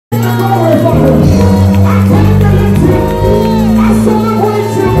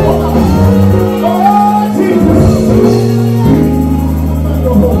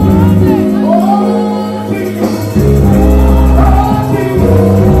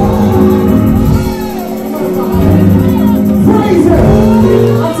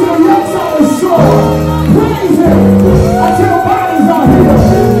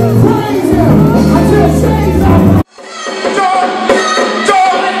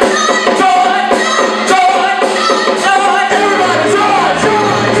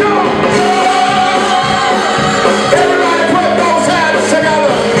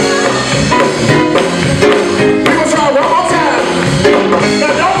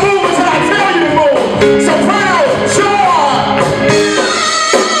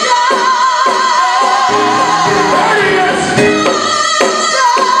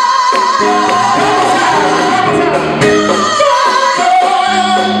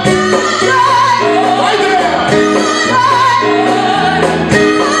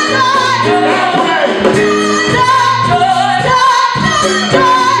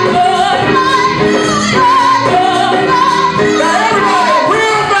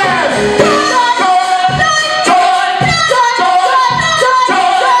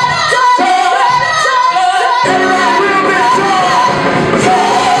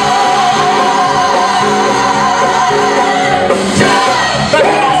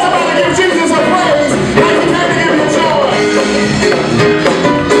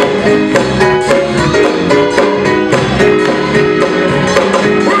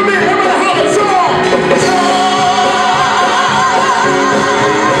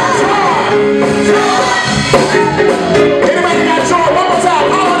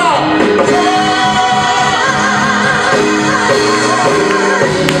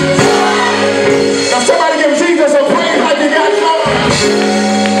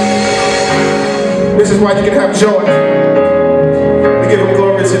is why you can have joy. We give him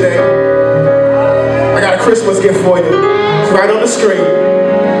glory today. I got a Christmas gift for you. It's right on the screen.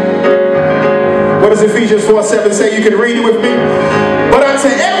 What does Ephesians 4:7 say? You can read it with me. But unto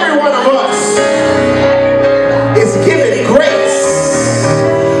every one of us is given grace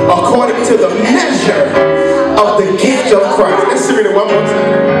according to the measure of the gift of Christ. Let's read it one more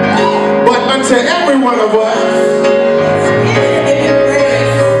time. But unto every one of us,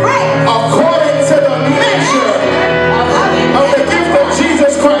 according to the measure of the gift of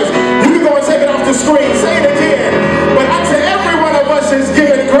Jesus Christ. You can go and take it off the screen. Say it again. But unto every one of us is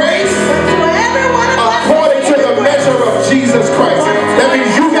given grace according to the measure of Jesus Christ. That means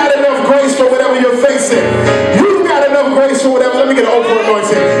you got enough grace for whatever you're facing. You got enough grace for whatever. Let me get an open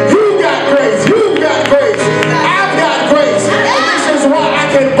anointing. You got grace. You got grace. I've got grace. And this is why I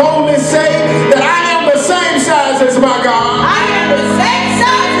can boldly say that I am the same size as my God. I am the same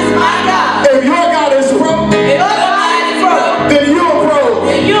size as my God. If your God is broke, If your God is broke, then you're broke.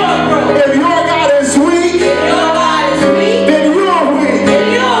 then you're broke. If your God is weak, If your God is weak, then you're weak. then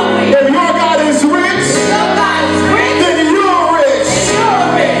you're weak. If your God is rich, If your God is rich, then you're rich. then you're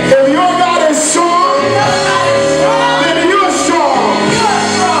rich. If your God is strong, If your God is strong, then you're strong. you're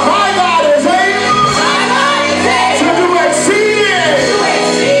strong. My God is able My God is to able do exceeding to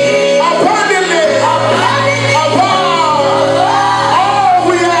exceed abundantly abundantly above all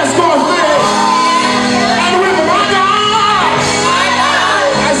we ask or think. And with my God,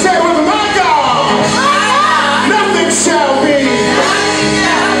 I say with my God, nothing shall be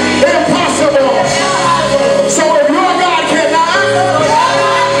impossible. So if your God cannot,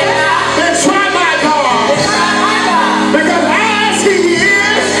 then try my God. Because as he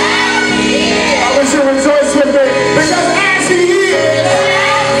is, I wish you rejoice with me. Because as he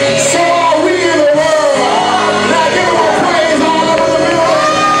is, so are we in the world. Now give him a praise all over the building.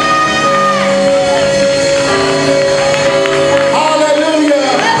 Hallelujah.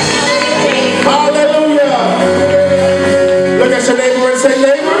 Hallelujah. Look at your neighbor and say,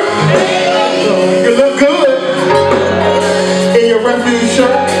 neighbor, you look good in your Refuge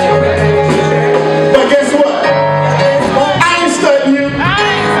shirt. But guess what? I ain't studying you.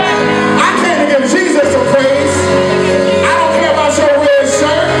 I came to give Jesus some praise. I don't care about your red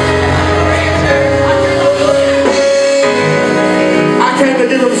shirt. I came to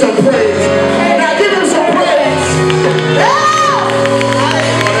give him some praise. Now give him some praise.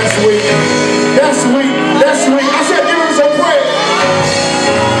 Oh, that's sweet. That's sweet. That's sweet. I said give him some praise.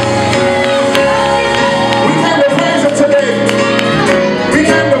 We came to praise him today. We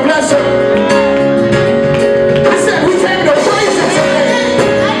came to bless him. I said we came to praise him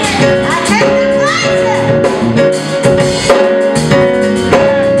today. I came to praise him.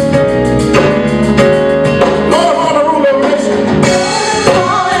 Lord of all the ruler of nations.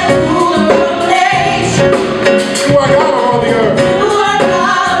 Lord, ruler of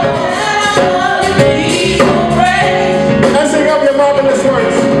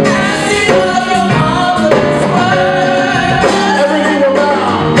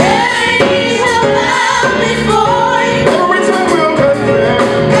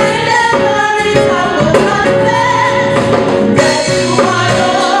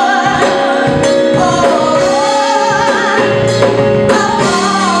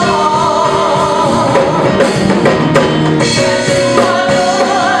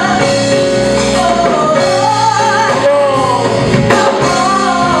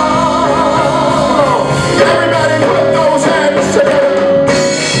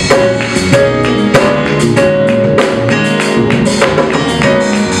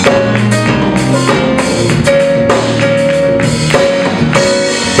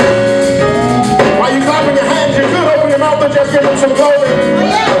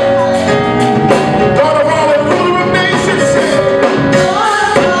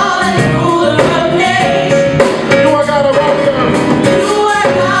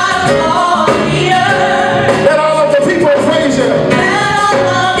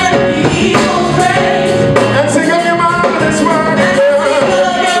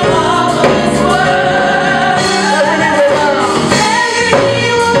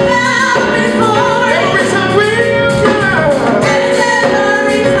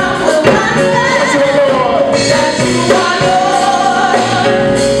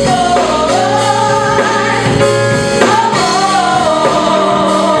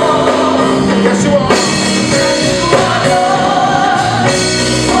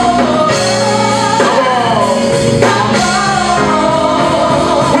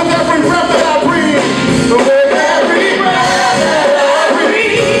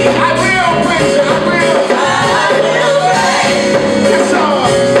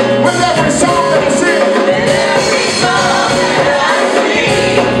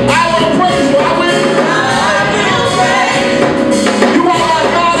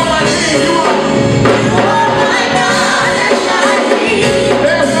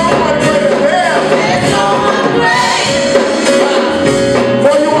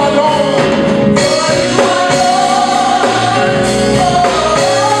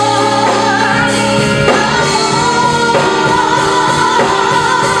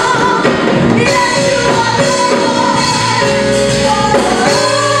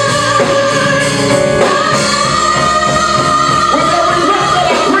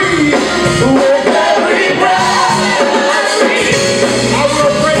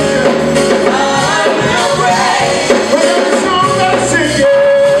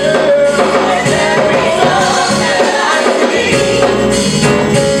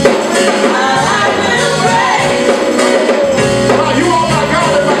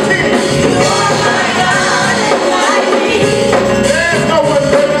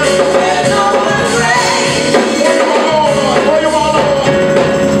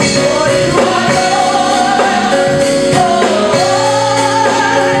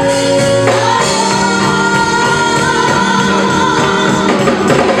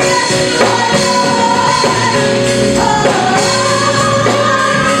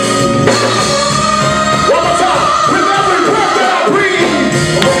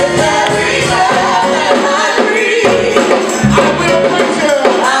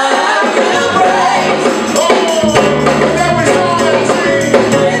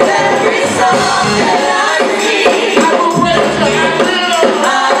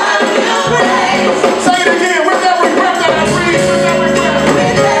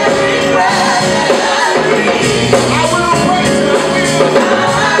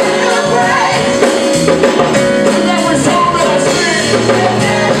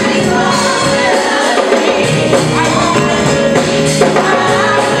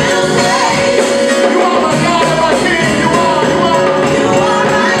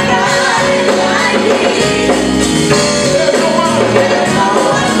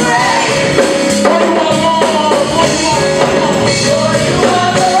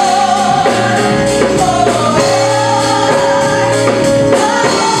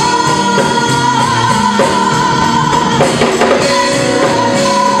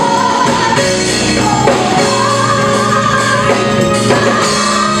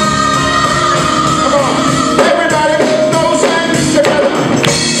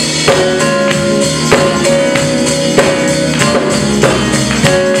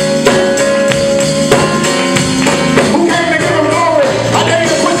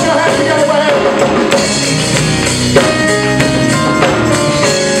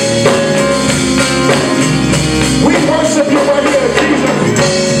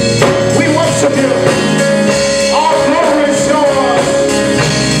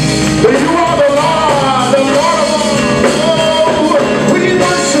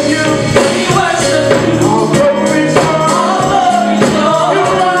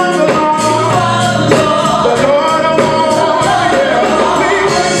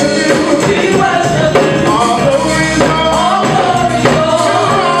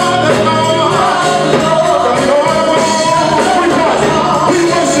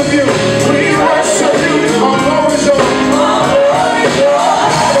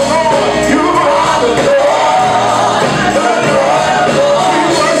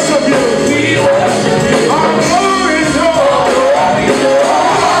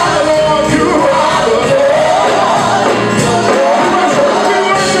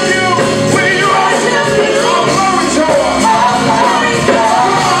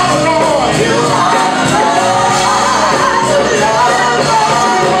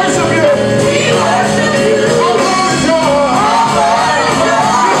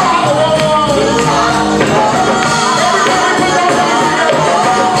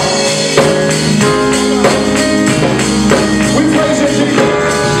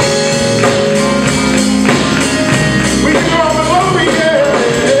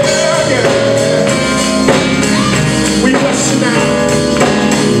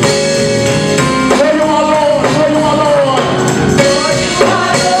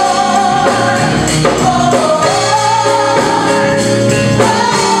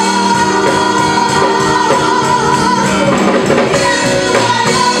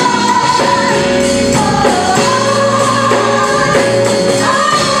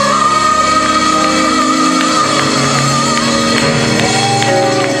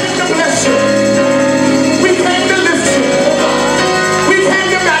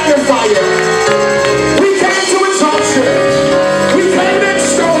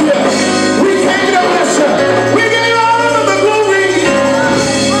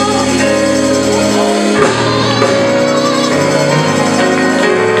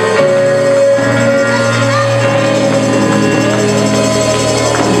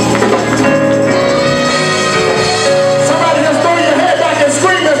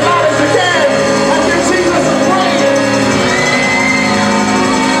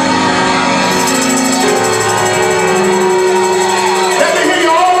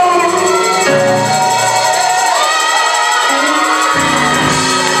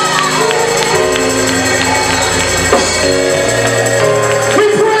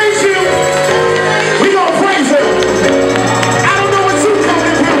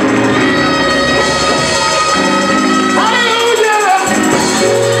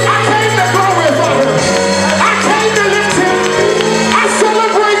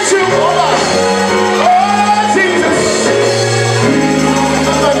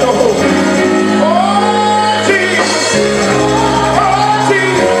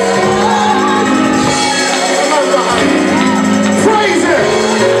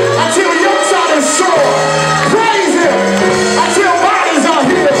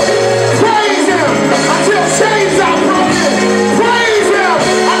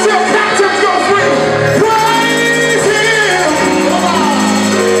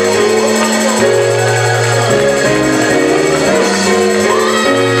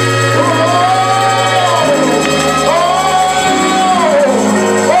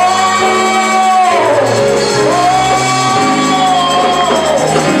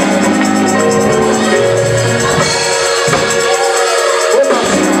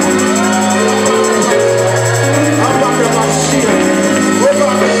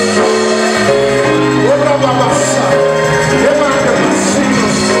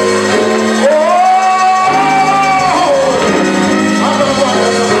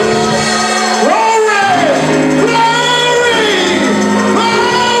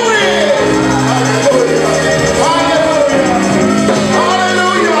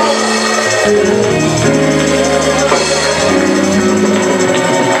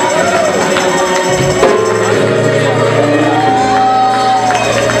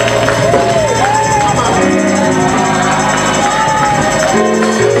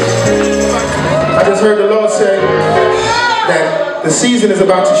season is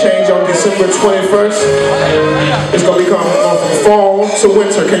about to change on December 21st. It's going to become from fall to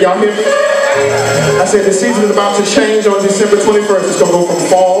winter. Can y'all hear me? I said the season is about to change on December 21st. It's going to go from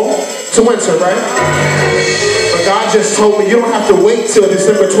fall to winter, right? But God just told me you don't have to wait till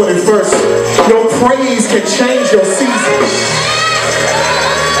December 21st. Your praise can change your season.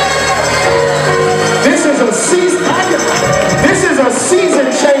 This is a season. This is a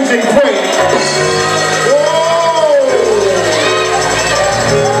season-changing praise.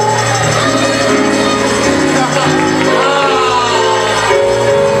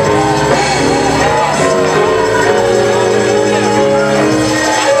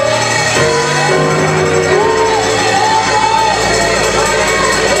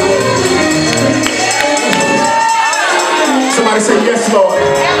 Somebody say, yes, Lord.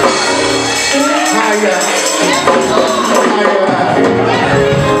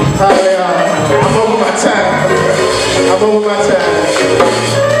 I'm over my time. I'm over my time.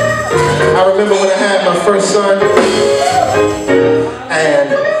 I remember when I had my first son, and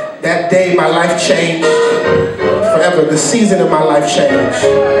that day my life changed forever. The season of my life changed.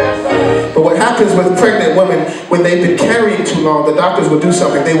 But what happens with pregnant women, when they've been carrying too long, the doctors will do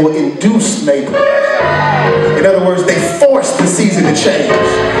something. They will induce labor. In other words, they force the season to change.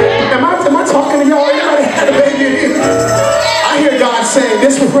 Am I talking to y'all? Anybody had a baby in here? I hear God saying,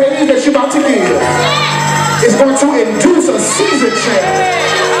 this praise that you're about to give is going to induce a season change.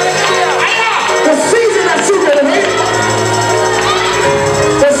 The season that you've been waiting on,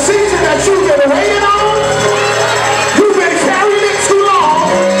 the season that you've been waiting on, you've been carrying it too long.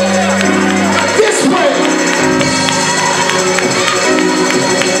 This way.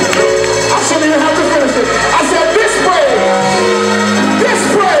 I shouldn't even have to finish it. I said, this praise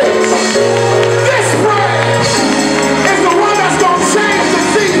is the one that's going to change the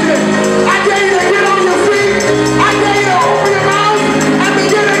season. I dare you to get on your feet. I dare you to open your mouth and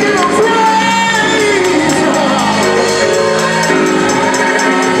begin to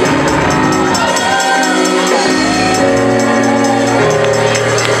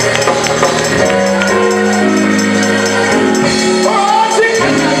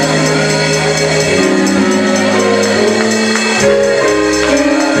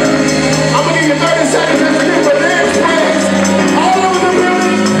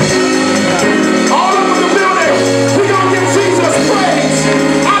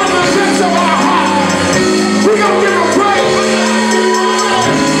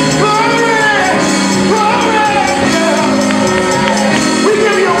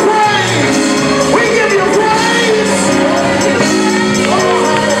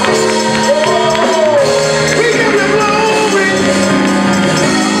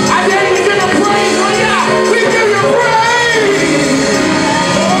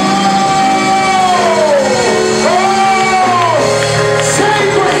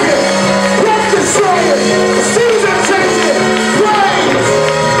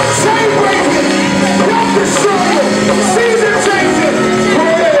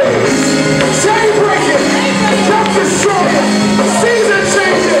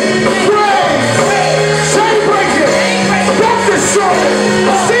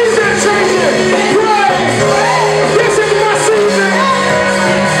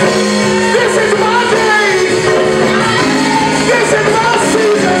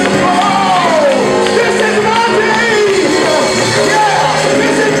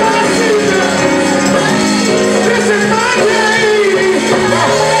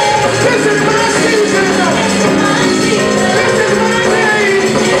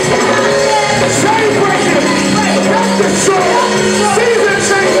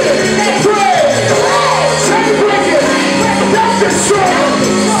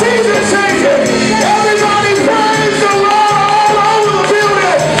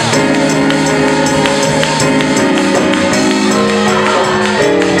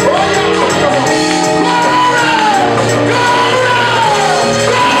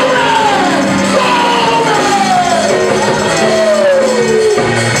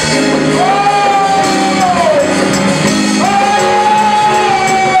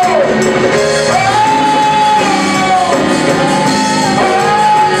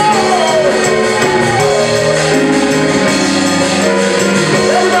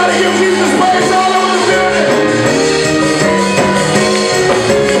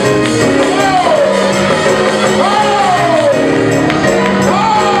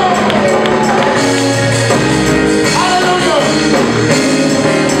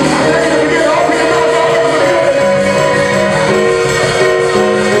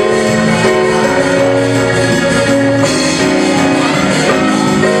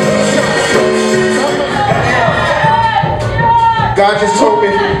just told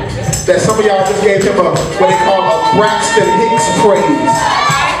me that some of y'all just gave him a, what they call a Braxton Hicks praise.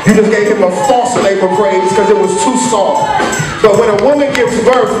 You just gave him a false labor praise because it was too soft. But when a woman gives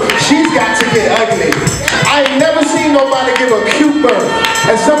birth, she's got to get ugly. I ain't never seen nobody give a cute birth.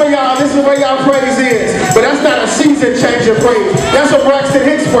 And some of y'all, this is where y'all praise is. But that's not a season changer praise. That's a Braxton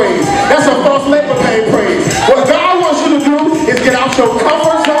Hicks praise. That's a false labor pain praise. What God wants you to do is get out your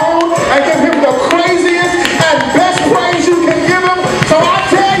comfort zone and give him the craziest and best praise you can give him. So I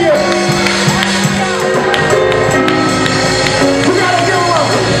tell you, you gotta give him a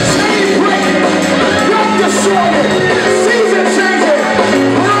chain breaking, yoke destroying, season changing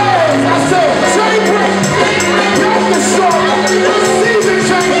praise. I said chain breaking, yoke destroying, season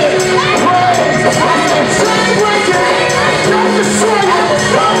changing praise. I said chain breaking, yoke destroying,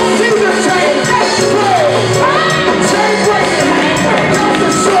 season changing praise. Chain breaking, yoke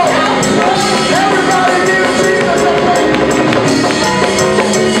destroying. Everybody give Jesus a praise.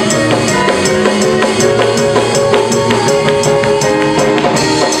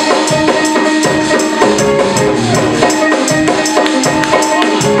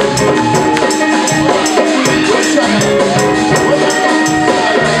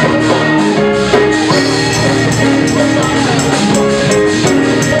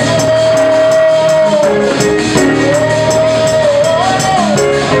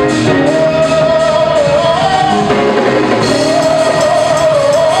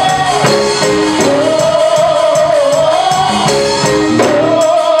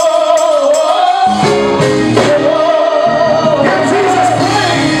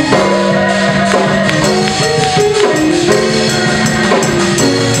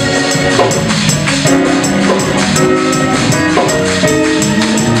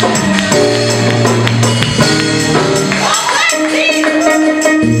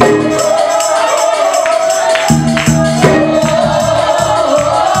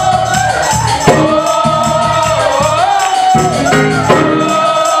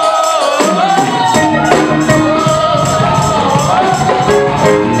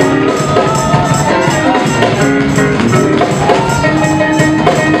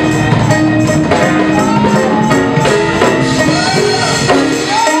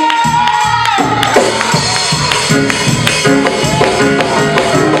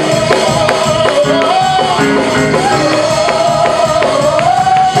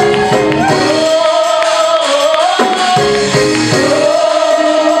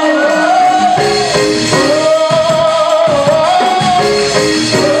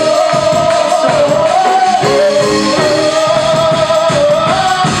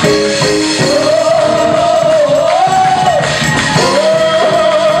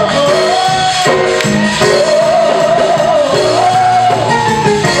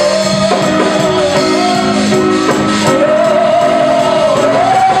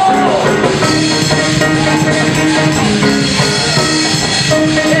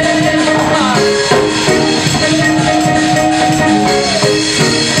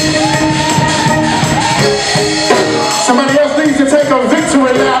 Somebody else needs to take a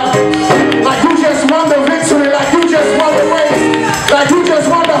victory lap. Like you just won the victory, like you just won the race, like you just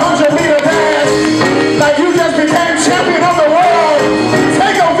won the 100-meter dash, like you just became champion of the world.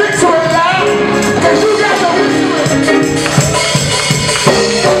 Take a victory lap, because you got the victory.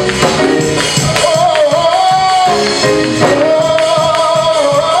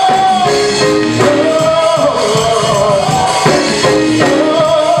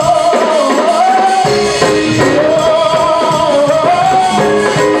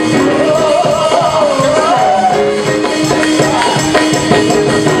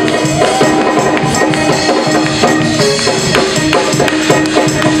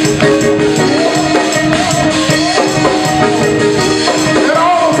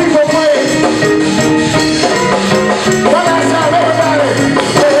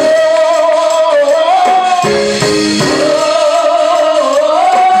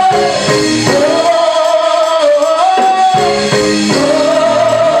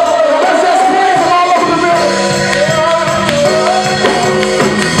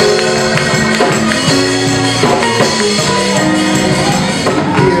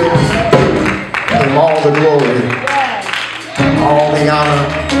 All the glory, all the honor,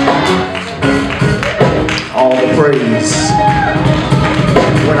 all the praise.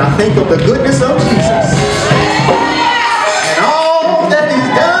 When I think of the goodness of Jesus and all that he's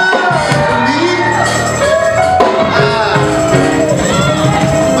done for me,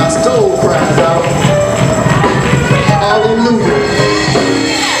 my soul cries out, hallelujah.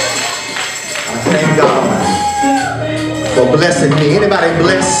 I thank God for blessing me. Anybody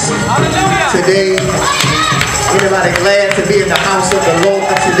blessed today? Anybody glad to be in the house of the Lord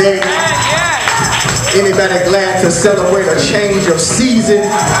today? Anybody glad to celebrate a change of season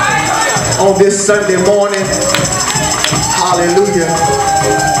on this Sunday morning? Hallelujah.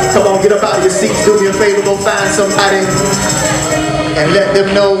 Come on, get up out of your seats. Do me a favor, go find somebody and let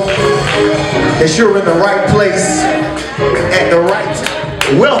them know that you're in the right place at the right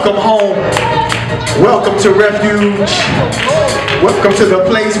time. Welcome home. Welcome to Refuge. Welcome to the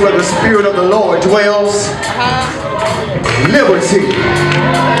place where the Spirit of the Lord dwells. Liberty.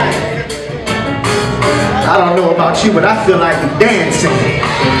 I don't know about you, but I feel like dancing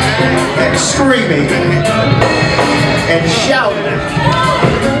and screaming and shouting.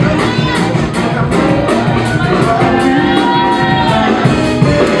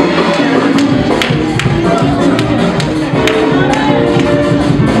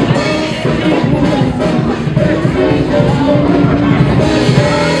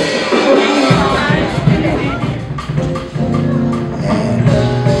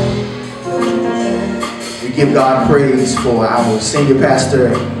 Give God praise for our senior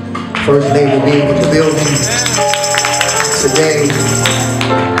pastor, first lady being in the building today.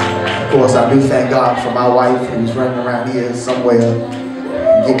 Of course, I do thank God for my wife who's running around here somewhere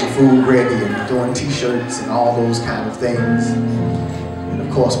getting food ready and doing t-shirts and all those kind of things. And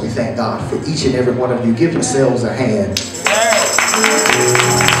of course, we thank God for each and every one of you. Give yourselves a hand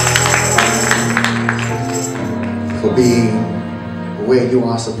for being where you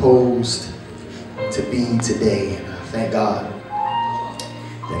are supposed to be today. And I thank God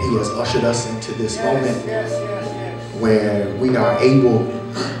that He has ushered us into this moment where we are able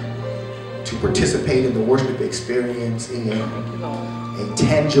to participate in the worship experience in a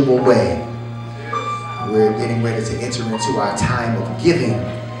tangible way. We're getting ready to enter into our time of giving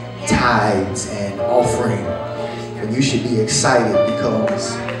tithes and offering, and you should be excited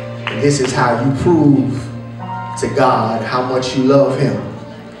because this is how you prove to God how much you love Him.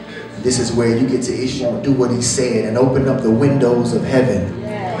 This is where you get to issue and do what He said and open up the windows of heaven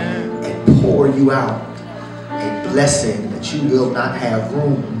and pour you out a blessing that you will not have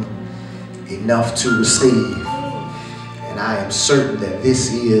room enough to receive. And I am certain that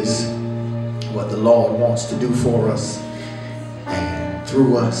this is what the Lord wants to do for us and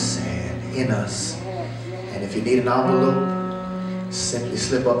through us and in us. And if you need an envelope, simply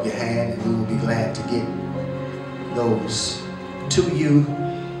slip up your hand and we will be glad to get those to you.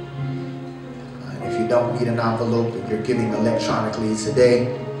 If you don't need an envelope and you're giving electronically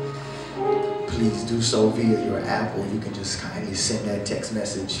today, please do so via your app, or you can just kindly send that text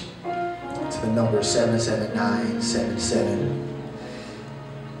message to the number 77977.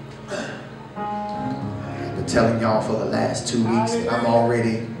 I've been telling y'all for the last 2 weeks that I'm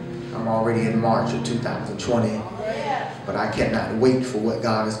already in March of 2020, but I cannot wait for what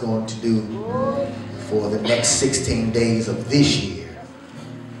God is going to do for the next 16 days of this year.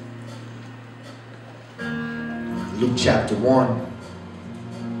 Luke chapter 1,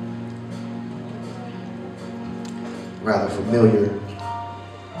 rather familiar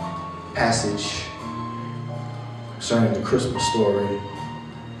passage concerning the Christmas story,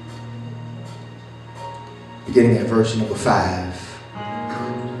 beginning at verse number 5.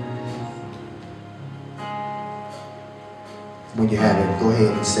 When you have it, go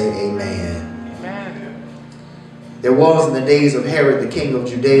ahead and say amen. There was in the days of Herod the king of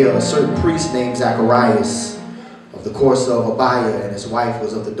Judea a certain priest named Zacharias, of the course of Abiah, and his wife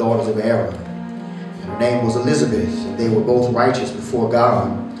was of the daughters of Aaron. And her name was Elizabeth, and they were both righteous before God,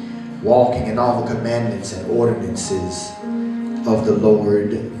 walking in all the commandments and ordinances of the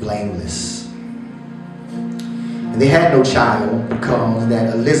Lord blameless. And they had no child, because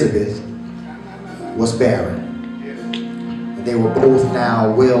that Elizabeth was barren. And they were both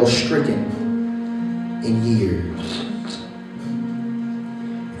now well stricken in years.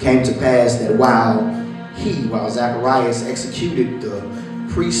 It came to pass that while Zacharias executed the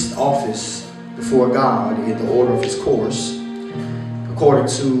priest's office before God in the order of his course, according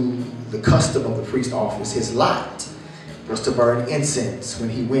to the custom of the priest's office, his lot was to burn incense when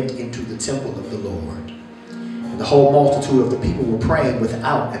he went into the temple of the Lord. And the whole multitude of the people were praying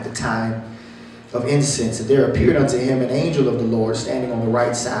without at the time of incense. And there appeared unto him an angel of the Lord standing on the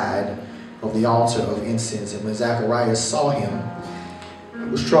right side of the altar of incense. And when Zacharias saw him, he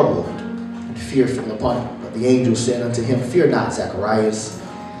was troubled, and fear fell upon him. But the angel said unto him, Fear not, Zacharias,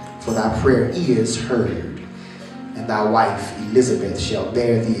 for thy prayer is heard, and thy wife Elizabeth shall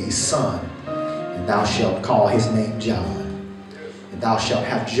bear thee a son, and thou shalt call his name John. And thou shalt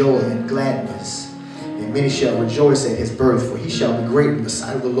have joy and gladness, and many shall rejoice at his birth, for he shall be great in the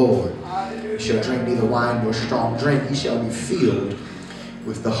sight of the Lord. He shall drink neither wine nor strong drink. He shall be filled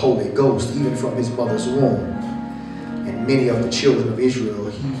with the Holy Ghost, even from his mother's womb. many of the children of Israel,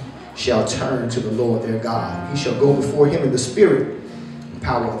 he shall turn to the Lord their God. He shall go before him in the spirit and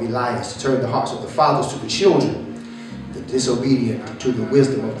power of Elias, to turn the hearts of the fathers to the children, the disobedient to the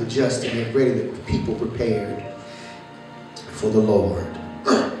wisdom of the just, and make ready the people prepared for the Lord.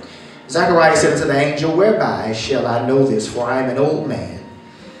 Zechariah said unto the angel, whereby shall I know this? For I am an old man,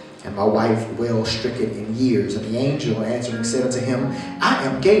 and my wife well stricken in years. And the angel answering said unto him, I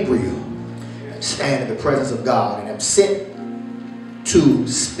am Gabriel, and stand in the presence of God, and am sent to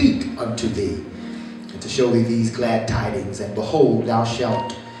speak unto thee, and to show thee these glad tidings. And behold, thou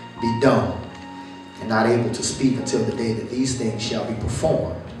shalt be dumb, and not able to speak until the day that these things shall be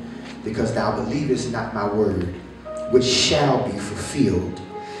performed, because thou believest not my word, which shall be fulfilled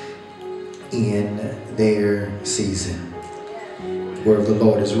in their season. The word of the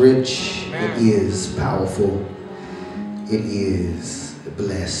Lord is rich. Amen. It is powerful. It is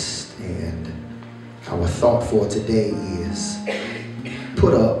blessed. And our thought for today is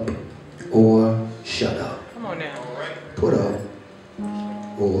put up or shut up. Come on now. Put up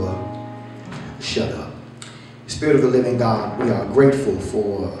or shut up. Spirit of the living God, we are grateful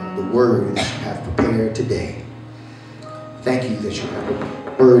for the word that you have prepared today. Thank you that you have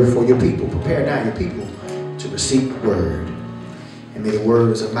a word for your people. Prepare now your people to receive the word. And may the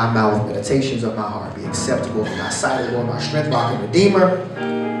words of my mouth, meditations of my heart be acceptable in thy sight, Lord, my strength, rock, and redeemer.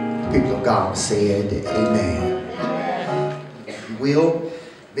 The people of God said, amen. If you will,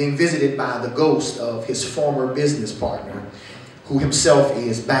 being visited by the ghost of his former business partner, who himself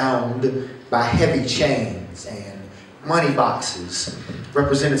is bound by heavy chains and money boxes,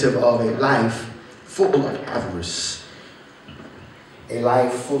 representative of a life full of avarice, a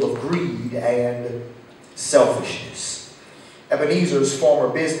life full of greed and selfishness. Ebenezer's former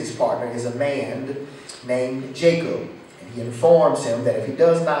business partner is a man named Jacob, and he informs him that if he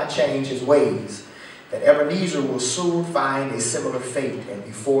does not change his ways, that Ebenezer will soon find a similar fate and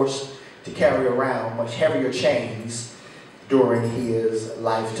be forced to carry around much heavier chains during his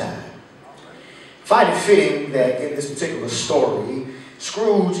lifetime. I find it fitting that in this particular story,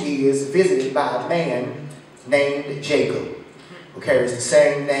 Scrooge is visited by a man named Jacob, who carries the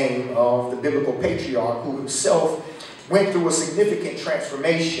same name of the biblical patriarch who himself went through a significant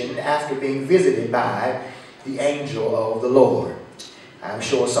transformation after being visited by the angel of the Lord. I'm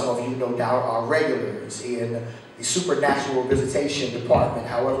sure some of you, no doubt, are regulars in the supernatural visitation department.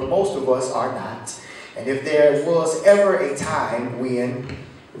 However, most of us are not. And if there was ever a time when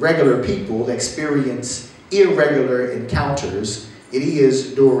regular people experience irregular encounters, it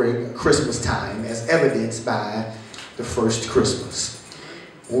is during Christmas time, as evidenced by the first Christmas.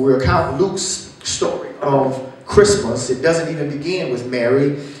 When we recount Luke's story of Christmas, it doesn't even begin with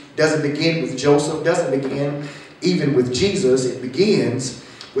Mary, doesn't begin with Joseph, doesn't begin even with Jesus. It begins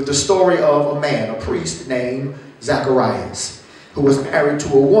with the story of a man, a priest named Zacharias, who was married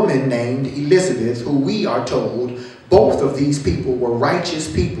to a woman named Elizabeth, who we are told both of these people were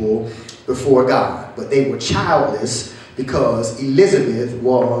righteous people before God, but they were childless because Elizabeth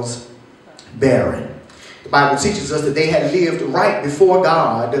was barren. The Bible teaches us that they had lived right before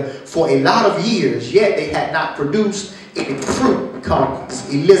God for a lot of years, yet they had not produced any fruit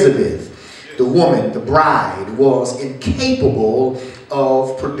because Elizabeth, the woman, the bride, was incapable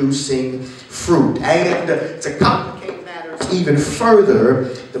of producing fruit. And to complicate matters even further,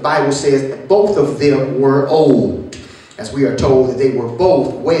 the Bible says that both of them were old, as we are told that they were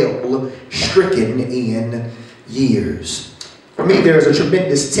both well stricken in years. For me, there is a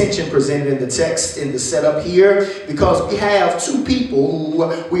tremendous tension presented in the text, in the setup here, because we have two people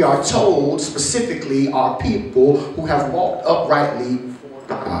who we are told specifically are people who have walked uprightly before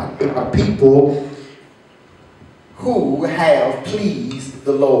God. They are people who have pleased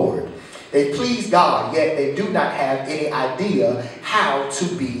the Lord. They please God, yet they do not have any idea how to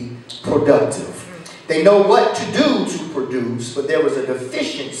be productive. They know what to do to produce, but there was a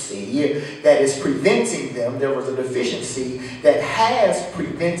deficiency that is preventing them. There was a deficiency that has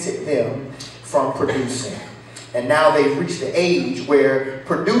prevented them from producing. And now they've reached the age where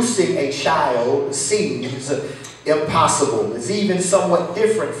producing a child seems impossible. It's even somewhat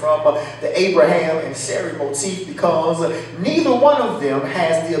different from the Abraham and Sarah motif, because neither one of them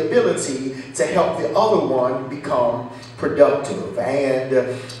has the ability to help the other one become productive.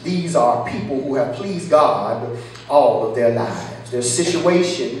 And these are people who have pleased God all of their lives. Their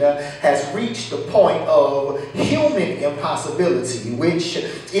situation has reached the point of human impossibility, which,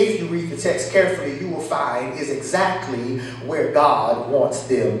 if you read the text carefully, you will find is exactly where God wants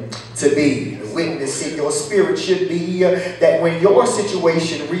them to be. The witness in your spirit should be that when your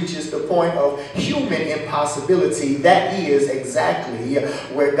situation reaches the point of human impossibility, that is exactly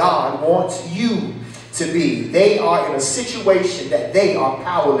where God wants you to be. They are in a situation that they are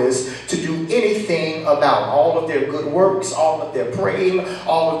powerless to do anything about. All of their good works, all of their praying,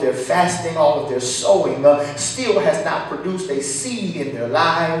 all of their fasting, all of their sowing still has not produced a seed in their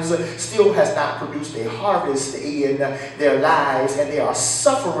lives, still has not produced a harvest in their lives, and they are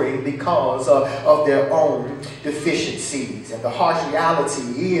suffering because of their own deficiencies. And the harsh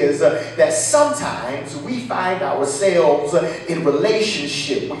reality is that sometimes we find ourselves in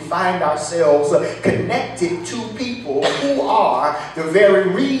relationship, we find ourselves connected to people who are the very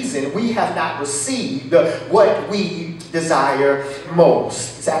reason we have not received what we desire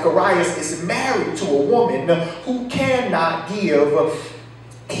most. Zacharias is married to a woman who cannot give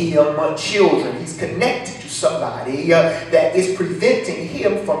him children. He's connected to somebody that is preventing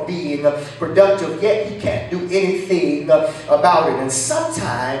him from being productive, yet he can't do anything about it. And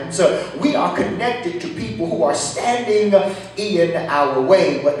sometimes we are connected to people who are standing in our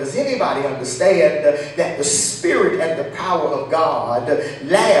way. But does anybody understand that the Spirit and the power of God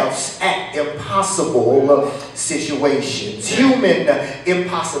laughs at impossible situations? Human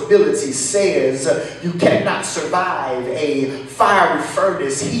impossibility says you cannot survive a fiery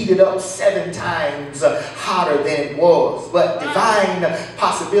furnace heated up 7 times hotter than it was. But divine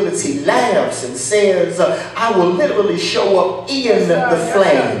possibility laughs and says, I will literally show up in the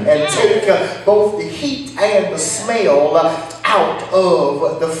flame and take both the heat and the smell out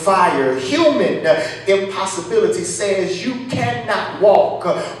of the fire. Human impossibility says you cannot walk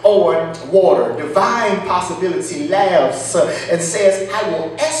on water. Divine possibility laughs and says, I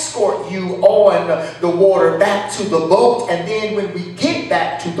will escort you on the water back to the boat, and then when we get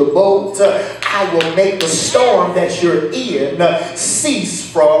back to the boat, I will make the storm that you're in cease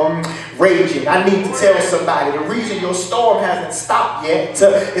from raging. I need to tell somebody the reason your storm hasn't stopped yet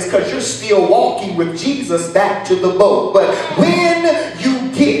is because you're still walking with Jesus back to the boat. But when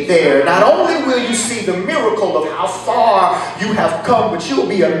you get there, not only will you see the miracle of how far you have come, but you'll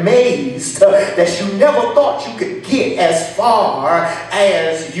be amazed that you never thought you could get as far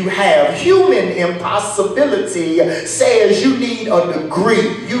as you have. Human impossibility says you need a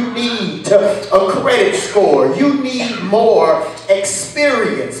degree, you need a credit score, you need more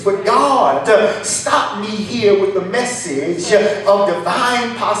experience. But God stopped me here with the message of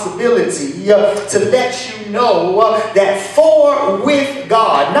divine possibility to let you know that with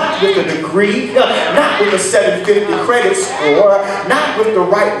God, not with a degree, not with a 750 credit score, not with the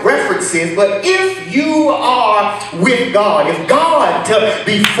right references, but if you are with God, if God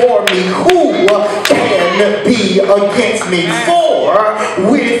be for me, who can be against me?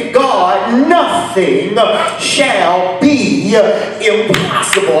 For with God nothing shall be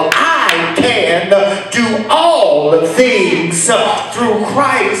impossible. I can do all things through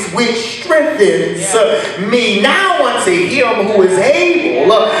Christ which strengthens me. Now unto him who is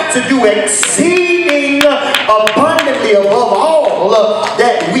able to do exceeding abundantly above all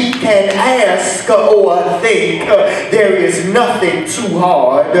that we can ask or think, there is nothing too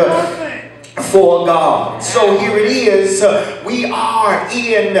hard for God. So here it is. We are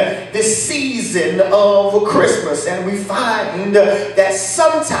in this season of Christmas, and we find that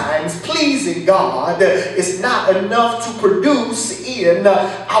sometimes pleasing God is not enough to produce in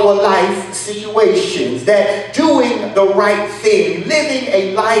our life situations. That doing the right thing, living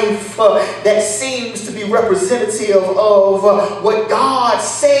a life that seems to be representative of what God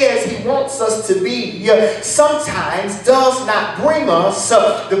says he wants us to be, sometimes does not bring us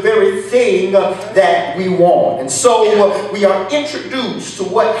the very thing that we want. And so we are introduced to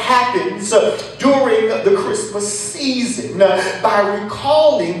what happens during the Christmas season by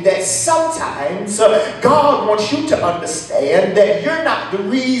recalling that sometimes God wants you to understand that you're not the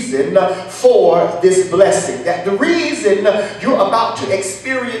reason for this blessing, that the reason you're about to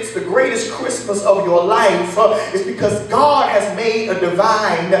experience the greatest Christmas of your life is because God has made a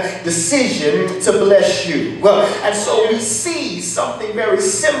divine decision to bless you. And so we see something very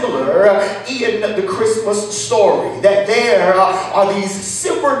similar in the Christmas story, that there are these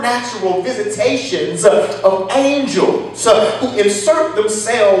supernatural visitations of angels who insert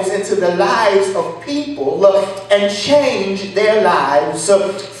themselves into the lives of people and change their lives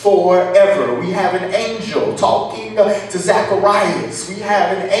forever. We have an angel talking to Zacharias. We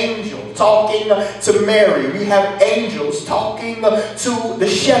have an angel talking to Mary. We have angels talking to the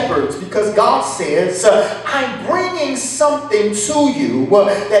shepherds, because God says, I'm bringing something to you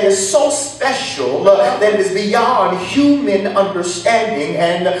that is so special that is beyond human understanding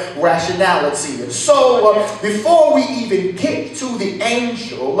and rationality. And so before we even get to the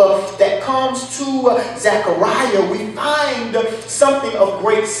angel that comes to Zechariah, we find something of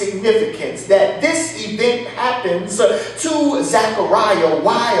great significance, that this event happens happens to Zechariah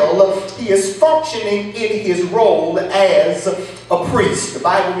while he is functioning in his role as a priest. The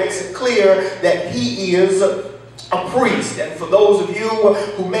Bible makes it clear that he is a priest. And for those of you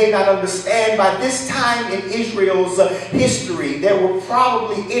who may not understand, by this time in Israel's history, there were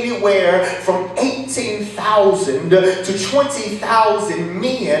probably anywhere from 18,000 to 20,000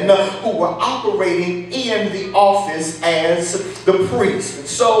 men who were operating in the office as the priest. And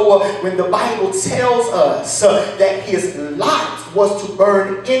so when the Bible tells us that his lot was to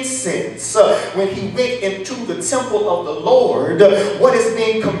burn incense when he went into the temple of the Lord, what is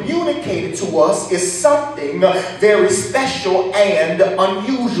being communicated to us is something very special and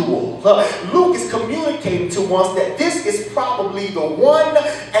unusual. Luke is communicating to us that this is probably the one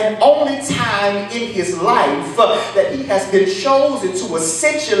and only time in his life that he has been chosen to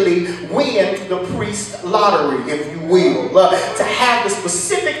essentially win the priest lottery, if you will, to have the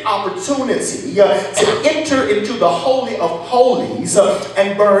specific opportunity to enter into the Holy of Holies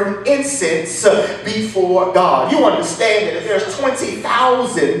and burn incense before God. You understand that if there's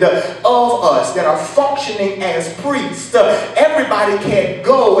 20,000 of us that are functioning as priests, everybody can't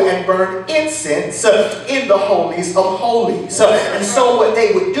go and burn incense in the holies of holies. And so what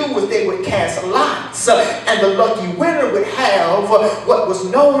they would do is they would cast lots, and the lucky winner would have what was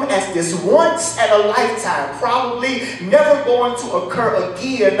known as this once in a lifetime, probably never going to occur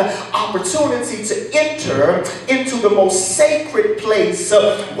again, opportunity to enter into the most sacred place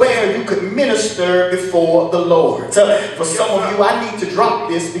where you could minister before the Lord. For some of you, I need to drop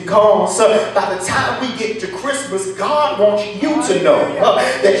this because by the time we get to Christmas, God wants you to know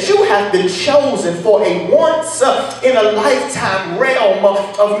that you have been chosen for a once in a lifetime realm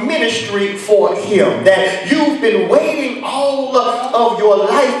of ministry for him, that you've been waiting all of your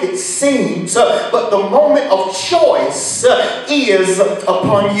life, it seems, but the moment of choice is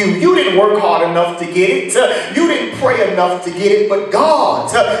upon you. You didn't work hard enough to get it. You didn't pray enough to get it, but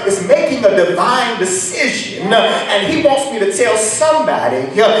God is making a divine decision, and he wants me to tell somebody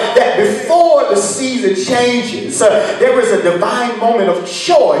that before the season changes, there is a divine moment of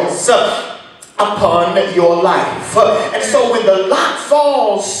choice upon your life. And so when the lot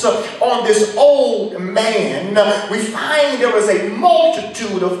falls on this old man, we find there is a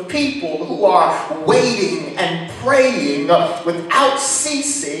multitude of people who are waiting and praying without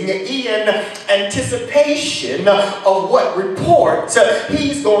ceasing in anticipation of what report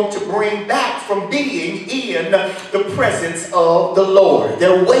he's going to bring back from being in the presence of the Lord.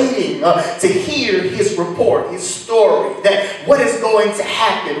 They're waiting to hear his report, his story, that what is going to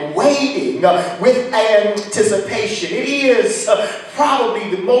happen, waiting with anticipation. It is probably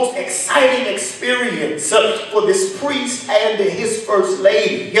the most exciting experience for this priest and his first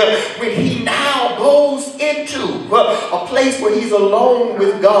lady when he now goes into a place where he's alone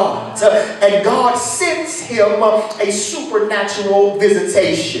with God, and God sends him a supernatural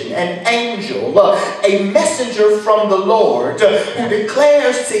visitation, an angel, a messenger from the Lord who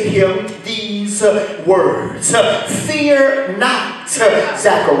declares to him these words: "Fear not,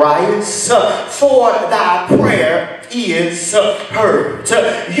 Zacharias, for thy prayer is heard.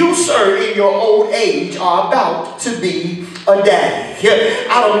 You, sir, in your old age are about to be a daddy."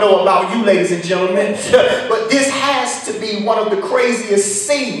 I don't know about you, ladies and gentlemen, but this has to be one of the craziest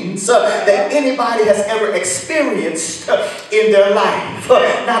scenes that anybody has ever experienced in their life.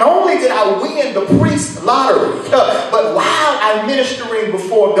 Not only did I win the priest lottery, but while I'm ministering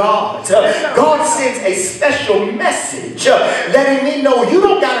before God, God sends a special message letting me know you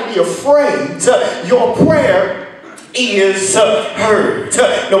don't got to be afraid. Your prayer is heard.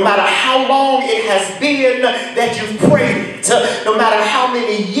 No matter how long it has been that you've prayed, no matter how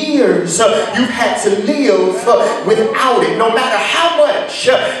many years you've had to live without it, no matter how much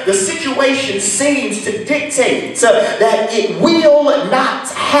the situation seems to dictate that it will not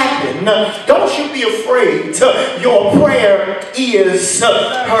happen, don't you be afraid. Your prayer is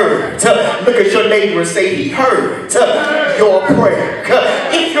heard. Look at your neighbor and say, he heard your prayer.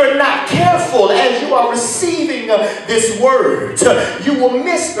 If you're not careful as you are receiving this word, you will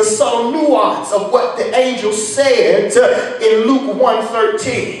miss the subtle nuance of what the angel said in Luke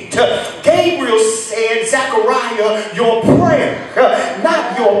 1:13. Gabriel said, "Zechariah, your prayer,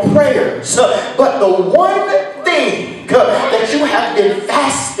 not your prayers, but the one thing that you have been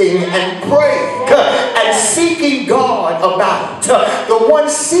fasting and praying and seeking God about, the one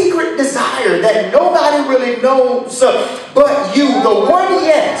secret desire that nobody really knows but you, the one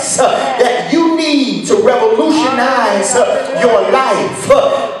yes that you need to revolutionize your life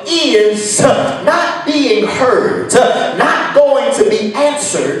is not being heard, not going to be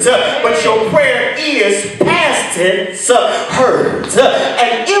answered, but your prayer is past sentence heard.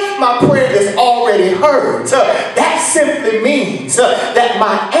 And if my prayer is already heard, that simply means that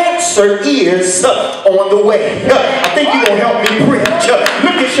my answer is on the way. I think you're going to help me preach.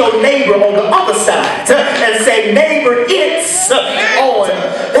 Look at your neighbor on the other side and say, neighbor, it's on.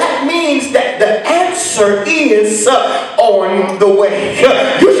 That means that the answer is on the way.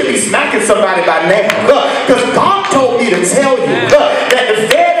 You should be smacking somebody by now, because God told me to tell you that the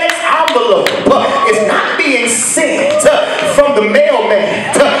FedEx envelope is not being sent from the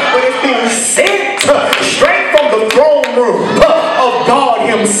mailman, but it's being sent straight from the throne room of God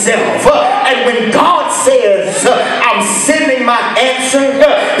himself. And when God says, I'm sending my answer,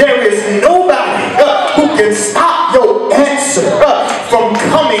 there is nobody who can stop your answer from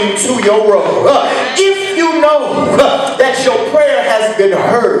coming to your road. If you know that your prayer has been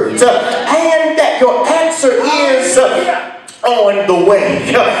heard and that your answer is on the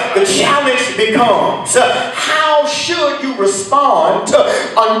way, the challenge becomes, how should you respond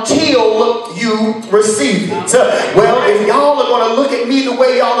until you receive it? Well, if y'all are going to look at me the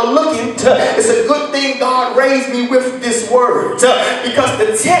way y'all are looking, it's a good thing God raised me with this word, because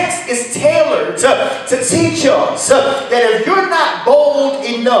the text is tailored to teach us that if you're not bold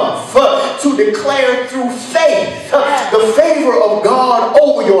enough to declare through faith the favor of God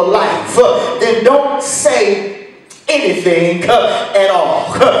over your life, then don't say anything at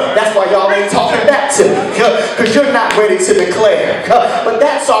all. That's why y'all ain't talking back to me, because you're not ready to declare. But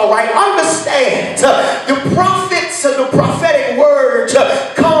that's all right. Understand, the prophets, the prophetic word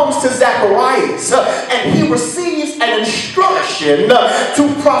comes to Zacharias, and he receives an instruction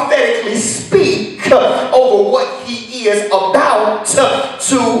to prophetically speak over what he is about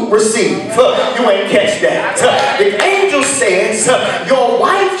to receive. You ain't catch that. The angel says, your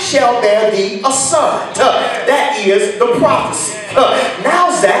wife shall bear thee a son. That is the prophecy.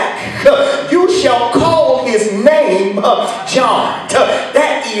 Now, Zach, you shall call his name John.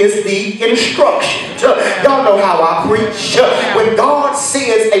 That is the instruction. Y'all know how I preach. When God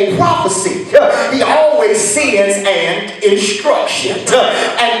sends a prophecy, he always sends an instruction.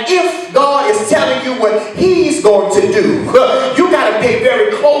 And if God is telling you what he's going to do, you got to pay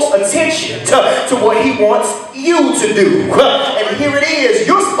very close attention to what he wants you to do. And here it is.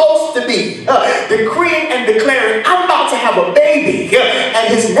 You're supposed to be decreeing and declaring, I'm about to have a baby,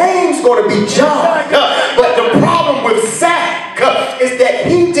 and his name's going to be John. But the problem with Zach is that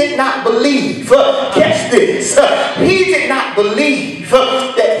he did not believe, catch this, he did not believe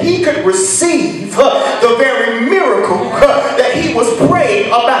that he could receive the very miracle that he was praying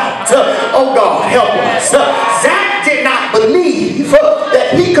about. Oh God, help us. Zach did not believe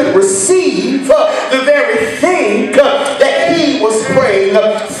that he could receive the very thing that he was praying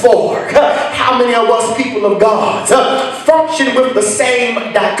for. How many of us people of God function with the same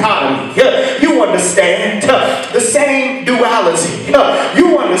dichotomy? You understand the same duality.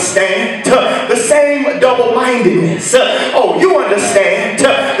 You understand the same double-mindedness. Oh, you understand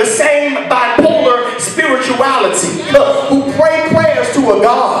the same bipolar spirituality. Who pray prayers to a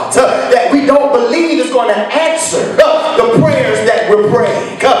God that we don't believe is going to answer the prayers that we're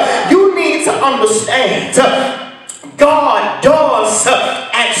praying. You need to understand, God does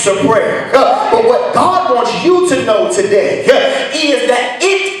answer prayer. But what God wants you to know today is that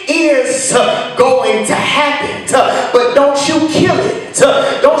it is going to happen. But don't you kill it.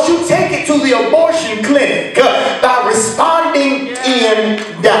 Don't you take it to the abortion clinic by responding in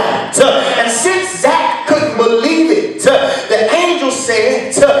doubt. And since Zach couldn't believe it, the angel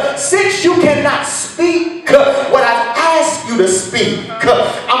said, since you cannot speak what I've asked you to speak,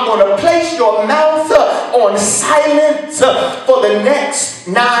 I'm going to place your mouth on silent for the next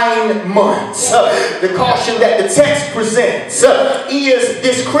 9 months. The caution that the text presents is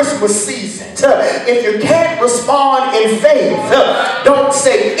this Christmas season. If you can't respond in faith, don't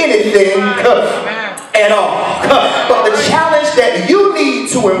say anything at all. But the challenge that you need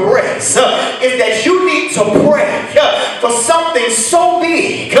to embrace is that you need to pray for something so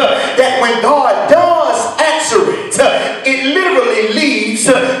big that when God does answer it, it literally leaves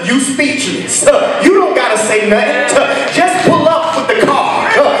you speechless. You don't gotta say nothing. Just pull up with the car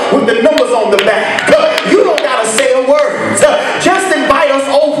with the numbers on the back. You don't gotta say a word. Just invite us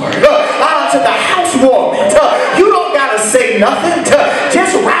over to the housewarming. You don't gotta say nothing.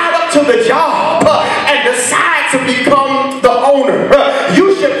 Just ride up to the job and decide to become the owner.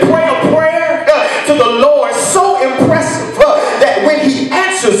 You should pray a prayer to the Lord so impressive that when he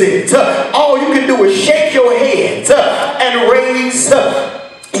answers it, all you can do is shake your head and raise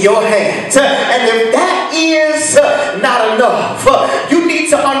your hand. And if that is not enough, you need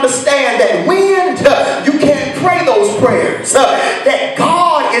to understand that when you can't pray those prayers, that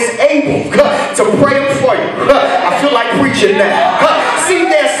God is able to pray them for you. you now. See,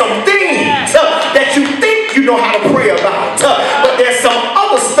 there's some things that you think you know how to pray about, but there's some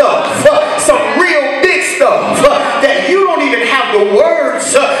other stuff, some real big stuff that you don't even have the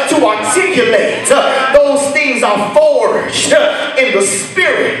words to articulate. Those things are forged in the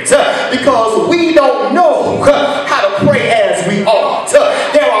spirit because we don't know how to pray as we ought.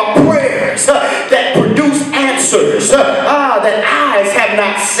 There are prayers that produce answers that eyes have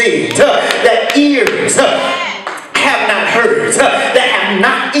not seen, that ears have not heard, that have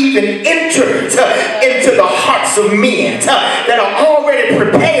not even entered into the hearts of men, that are already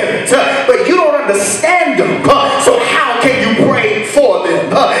prepared, but you don't understand them. So how can you pray for them?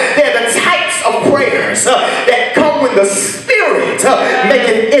 They're the types of prayers that come when the Spirit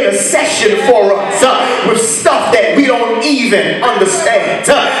making intercession for us with stuff that we don't even understand.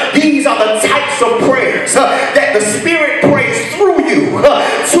 These are the types of prayers that the Spirit prays through you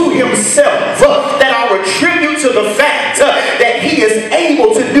to Himself, that are a tribute to the fact that He is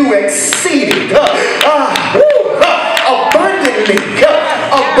able to do exceeding abundantly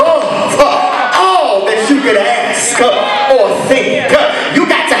above all that you could ask or think. You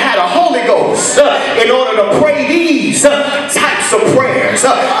got to have the Holy Ghost in order to pray these types of prayers,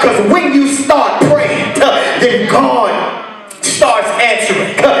 because when you start praying, then God starts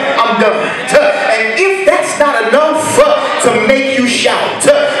answering. I'm done. And if that's not enough to make you shout,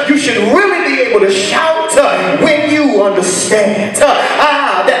 you should really be able to shout when you understand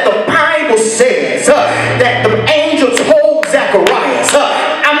that the Bible says that the angel told Zacharias,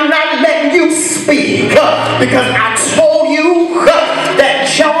 I'm not letting you speak because I told you that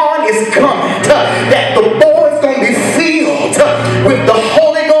John is coming, that the boy's going to be filled with the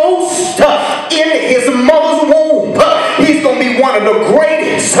Holy Ghost in his mother's womb. He's going to be one of the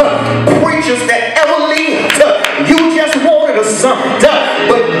greatest preachers that ever lived. You just wanted a son,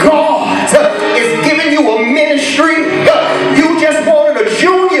 but God is giving you a ministry. You just wanted a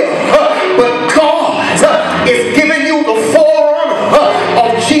junior, but God is giving you the forerunner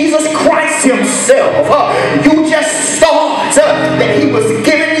of Jesus Christ Himself. You just thought that He was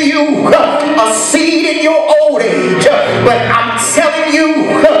giving you a seed in your old age, but I'm telling you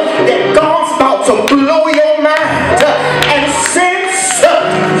that God's about to blow your mind. And since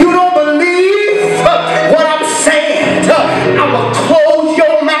you don't believe what I'm saying, I'm going to close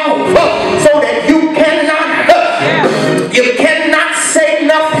your mouth so that you cannot say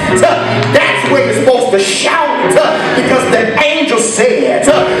nothing. That's where you're supposed to shout, because the angel said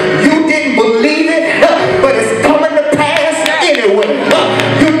you didn't believe it, but it's coming to pass anyway.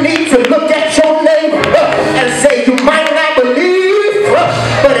 You need to look at your neighbor and say, you might not believe,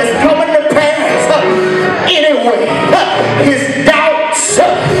 but it's coming to pass anyway. His doubts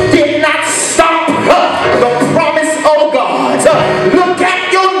did not stop the promise of God. Look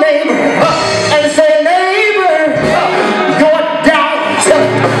at your neighbor and say, neighbor, your doubts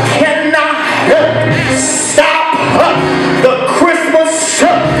cannot stop the Christmas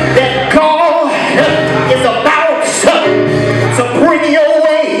that God is about to bring your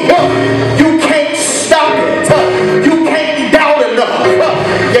way. You can't stop it. You can't doubt enough.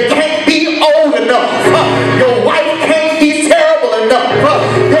 You can't be old enough. Your wife can't be terrible enough.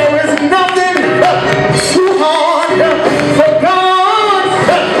 There is nothing too hard for God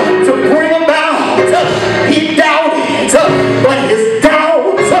to bring about. He doubted, but his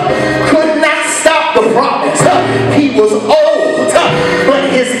doubt could not stop the promise. He was old, but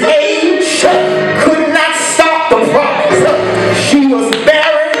his age could not stop the promise. She was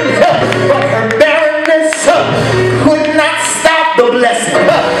barren, but her barrenness could not stop the blessing.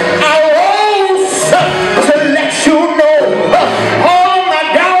 I rose to let you know, all my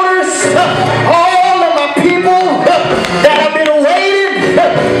doubters, all of my people that have been waiting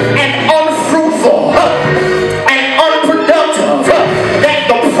and unfruitful and unproductive, that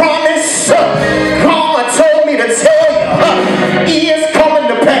the promise God told me to tell you is coming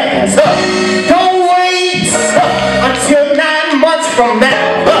to pass. Don't wait until 9 months from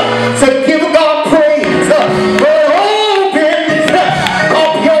now to give God praise, but open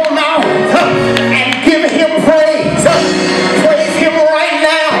up your mouth and give Him praise. Praise Him right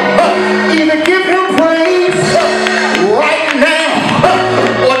now. Either give Him praise right now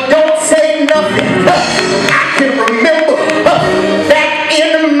or don't say nothing. I can remember back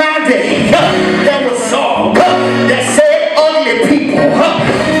in my day, there was a song that said, ugly people,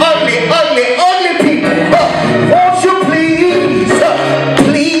 ugly people, won't you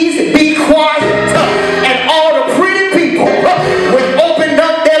please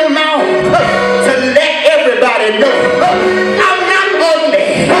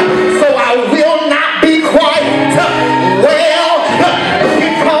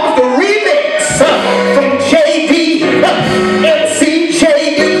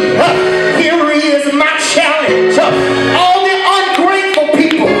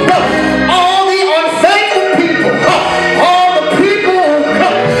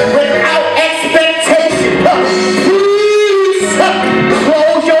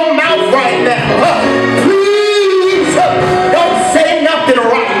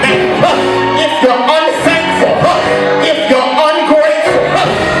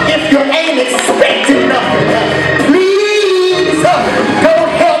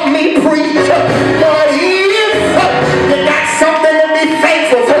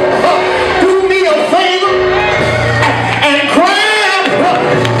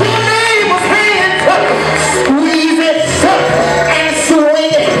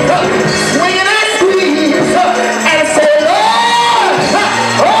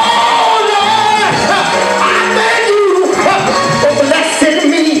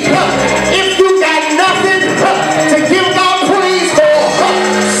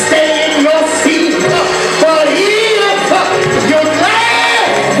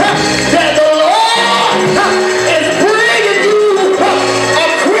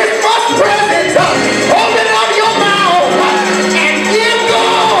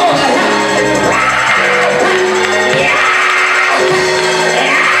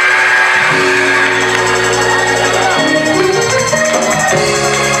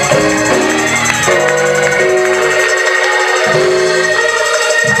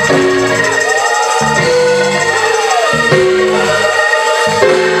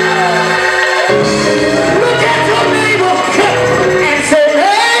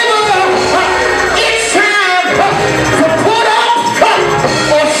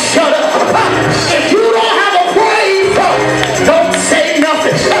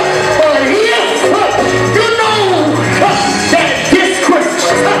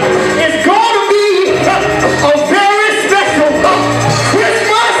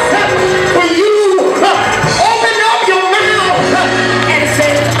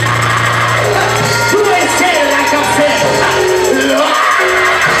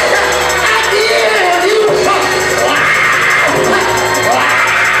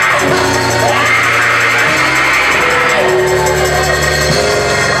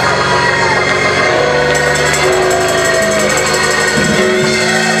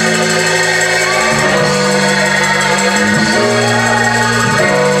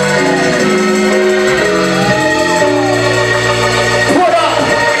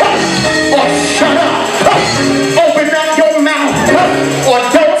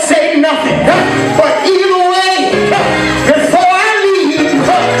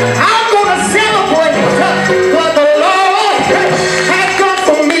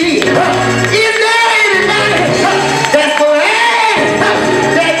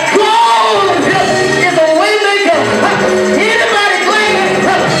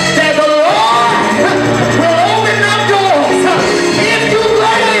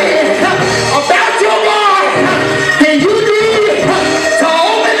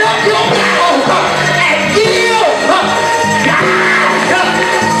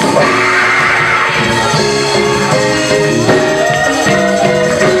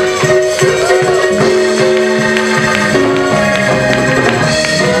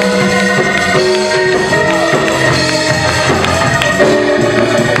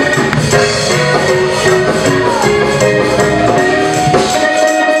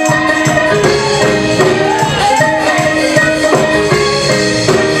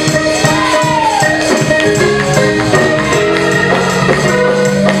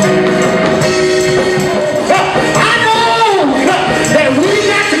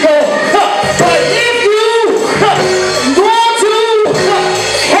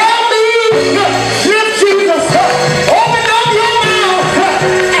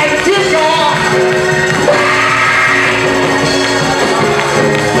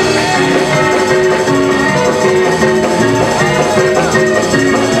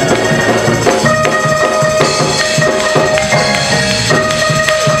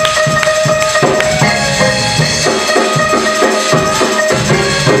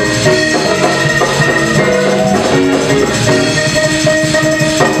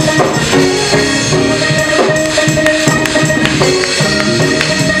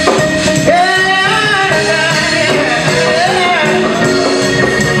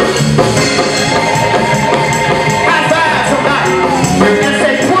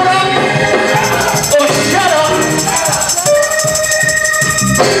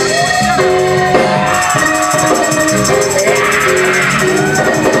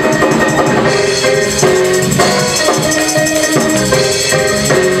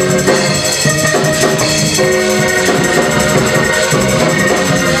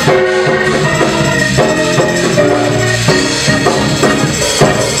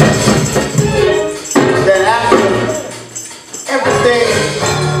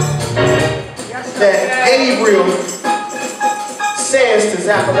that Gabriel says to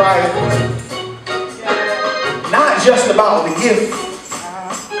Zechariah, not just about the gift,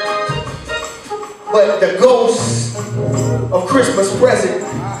 but the ghost of Christmas present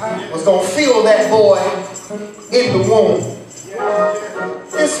was going to fill that boy in the womb.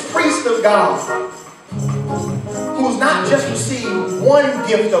 This priest of God, who's not just received one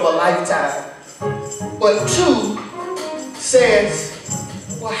gift of a lifetime, but two, says,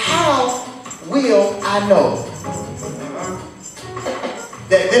 well, how will I know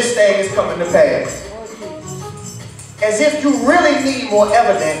that this thing is coming to pass? As if you really need more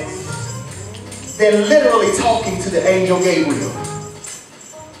evidence than literally talking to the angel Gabriel.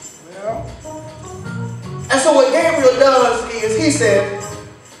 And so what Gabriel does is he says,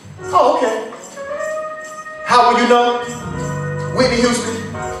 oh, okay. How will you know? Whitney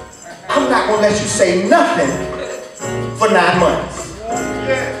Houston, I'm not going to let you say nothing for 9 months.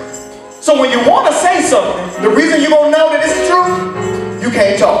 So when you want to say something, the reason you're going to know that it's true, you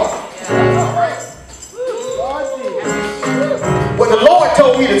can't talk. What the Lord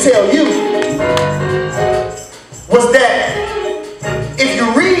told me to tell you was that if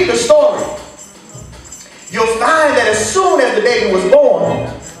you read the story, you'll find that as soon as the baby was born,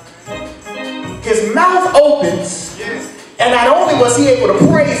 his mouth opens, and not only was he able to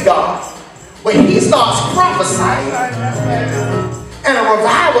praise God, but he starts prophesying, and a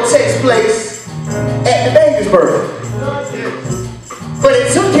revival takes place at the baby's birth. But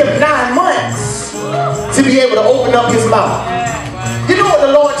it took him 9 months to be able to open up his mouth. You know what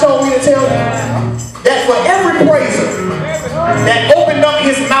the Lord told me to tell you? That for every praiser that opened up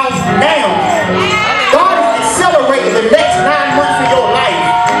his mouth now, God is accelerating the next 9 months of your life.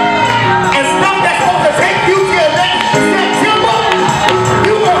 And stuff that's supposed to take you till next September,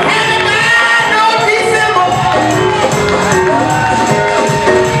 you will have it by no December.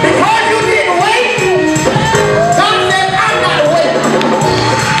 Because you didn't wait, God said, I'm not waiting.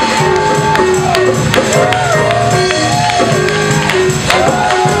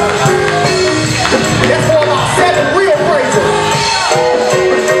 That's for about 7 real praisers.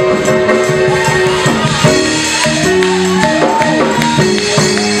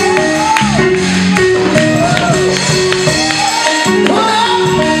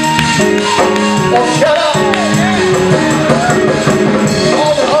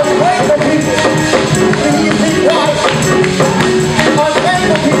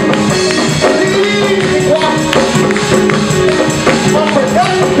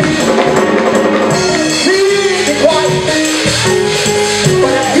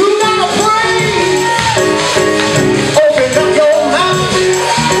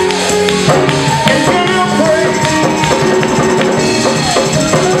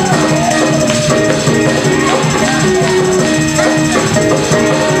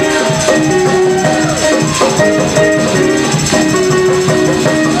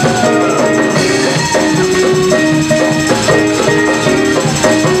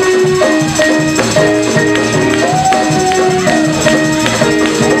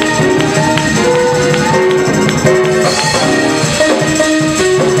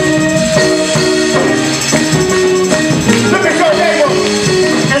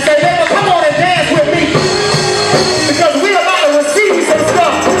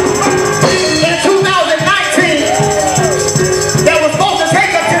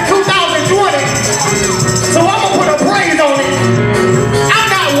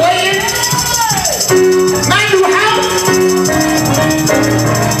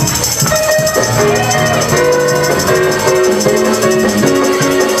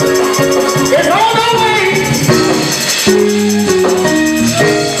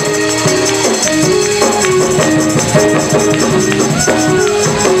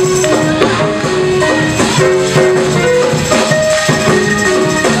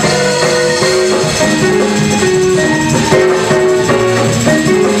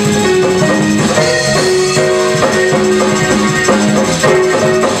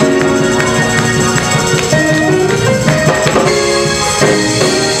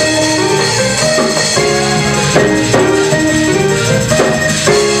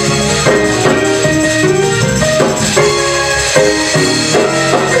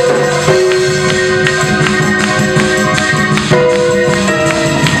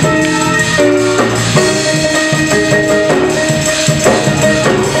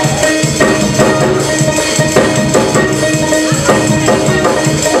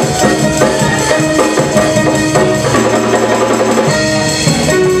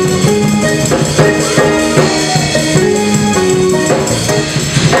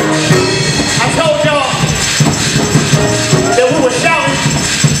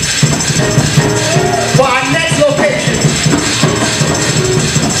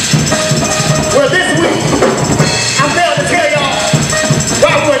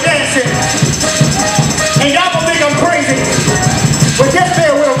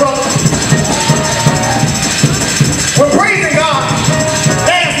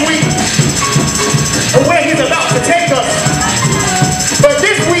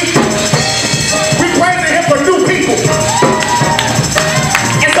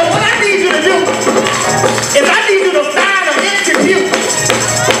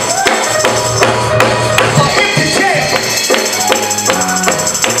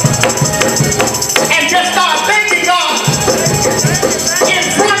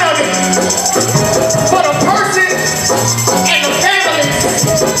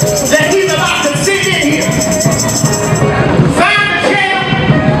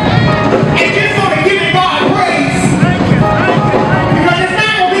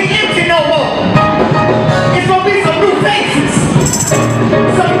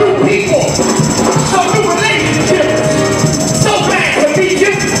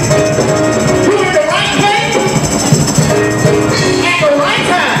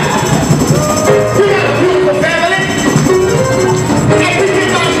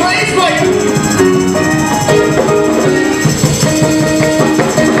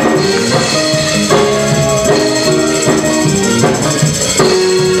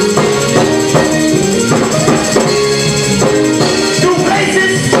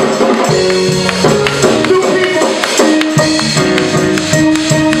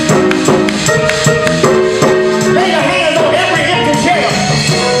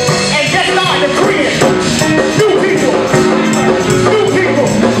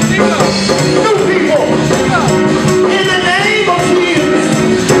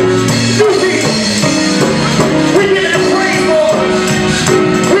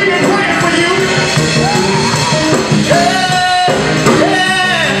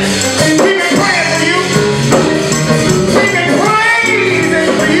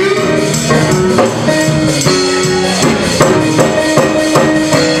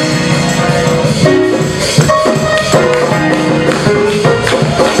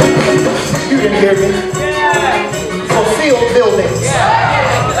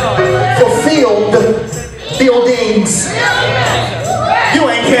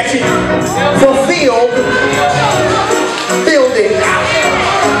 at you. Fulfilled building.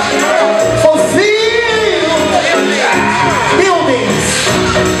 Fulfilled buildings.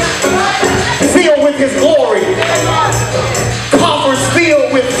 Filled with his glory. Coffers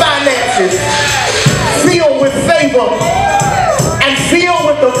filled with finances. Filled with favor. And filled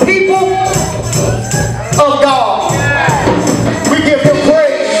with the people of God. We give him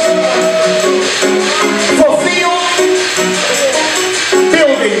praise. Fulfilled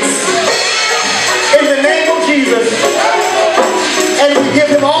buildings in the name of Jesus. And we give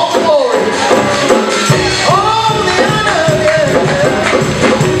him all the glory. All the honor.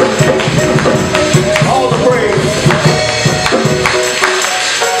 All the praise.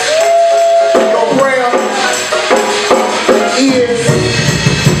 Your prayer is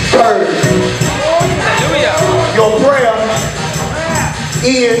heard. Your prayer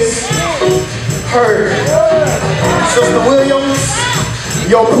is heard. Sister Williams,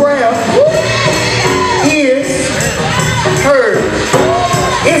 your prayer is heard.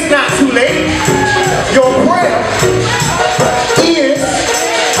 It's not too late. Your prayer is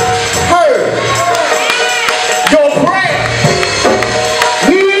heard. Your prayer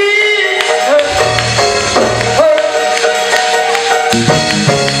is heard.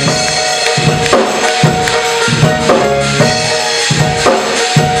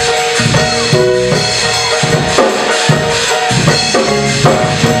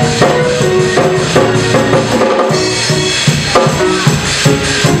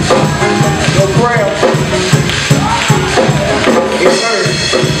 Your prayer is heard.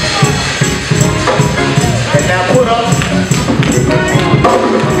 And now put up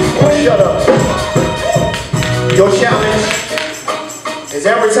or shut up. Your challenge is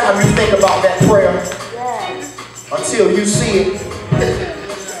every time you think about that prayer, until you see it,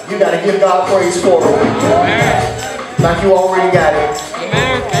 you got to give God praise for it. Like you already got it.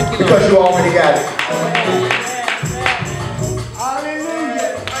 Because you already got it.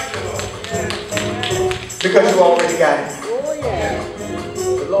 Because you already got it.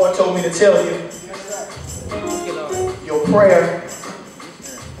 The Lord told me to tell you, your prayer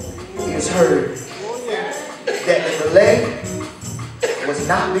is heard. That the delay was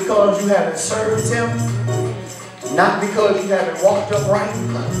not because you haven't served him, not because you haven't walked upright,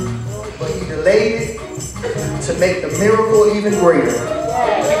 but he delayed it to make the miracle even greater.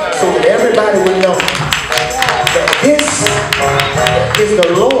 So that everybody would know that this is the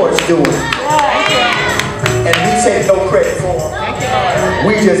Lord's doing. And we take no credit for him.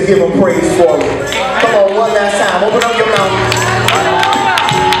 We just give him praise for it. Come on, one last time. Open up your mouth.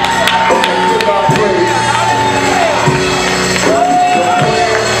 Give God praise.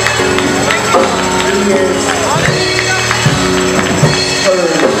 He is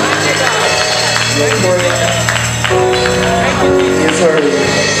heard. Your prayer is heard.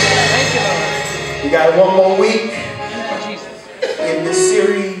 We got one more week in this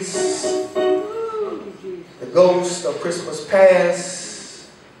series. The Ghost of Christmas Past,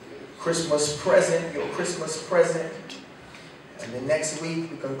 Christmas Present, your Christmas present. And the next week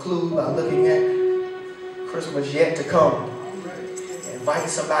we conclude by looking at Christmas yet to come. Invite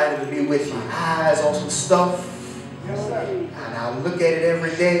somebody to be with you. Eyes on some stuff. And I look at it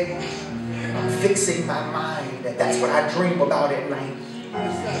every day. I'm fixing my mind. And that's what I dream about at night.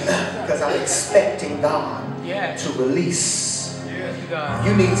 Because I'm expecting God to release.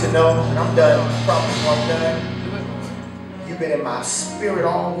 You need to know, and I'm done, I promise you I'm done. You've been in my spirit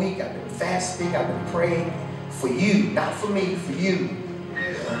all week. I've been fasting, I've been praying for you, not for me, for you.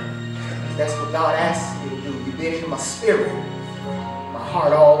 That's what God asked me to do. You've been in my spirit, my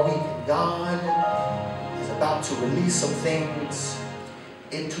heart all week. And God is about to release some things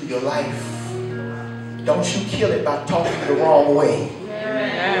into your life. Don't you kill it by talking the wrong way.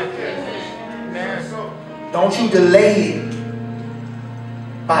 Don't you delay it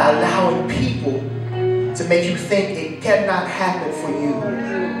by allowing people to make you think it cannot happen for you.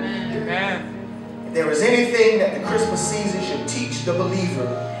 If there is anything that the Christmas season should teach the believer,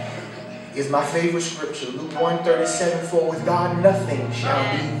 is my favorite scripture, Luke 1:37, for with God nothing shall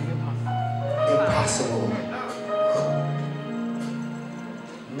be impossible.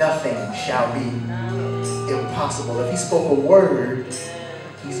 Nothing shall be impossible. If he spoke a word,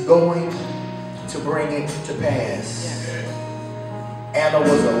 he's going to bring it to pass. Anna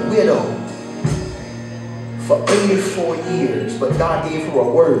was a widow for 84 years, but God gave her a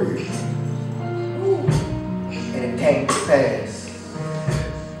word, and it came to pass.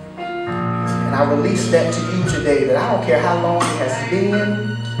 And I release that to you today, that I don't care how long it has been,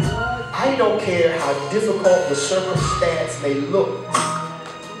 I don't care how difficult the circumstance may look,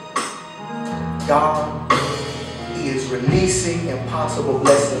 God is releasing impossible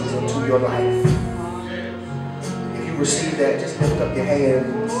blessings into your life. If you receive that, just lift up your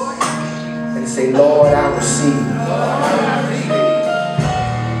hands and say, Lord, I receive.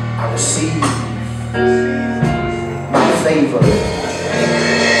 I receive my favor.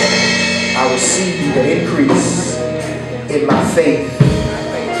 I receive the increase in my faith.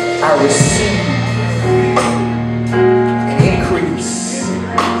 I receive an increase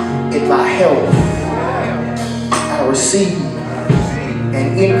in my health. I receive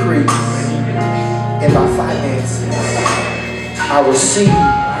an increase in my finances. I receive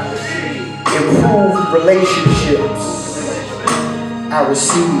improved relationships. I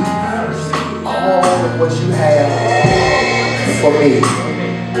receive all of what you have for me.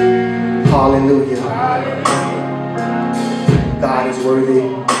 Hallelujah. God is worthy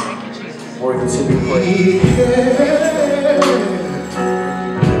to be praised.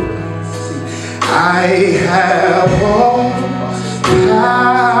 I have all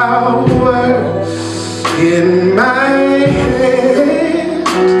power in my hand.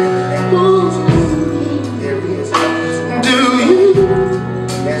 Do you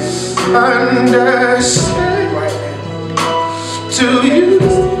understand? Do you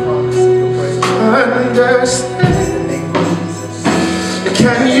understand?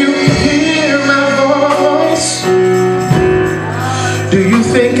 Can you hear my voice? Do you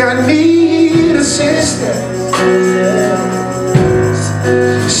think I need assistance?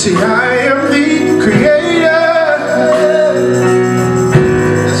 See, I am the creator.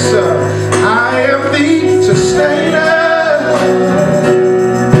 Yes, sir. I am the sustainer.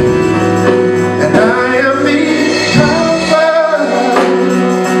 And I am the helper.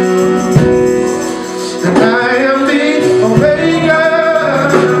 And I am the omega.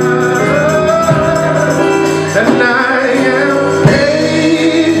 And I am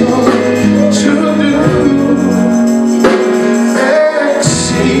able to do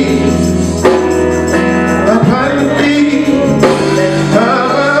exceeding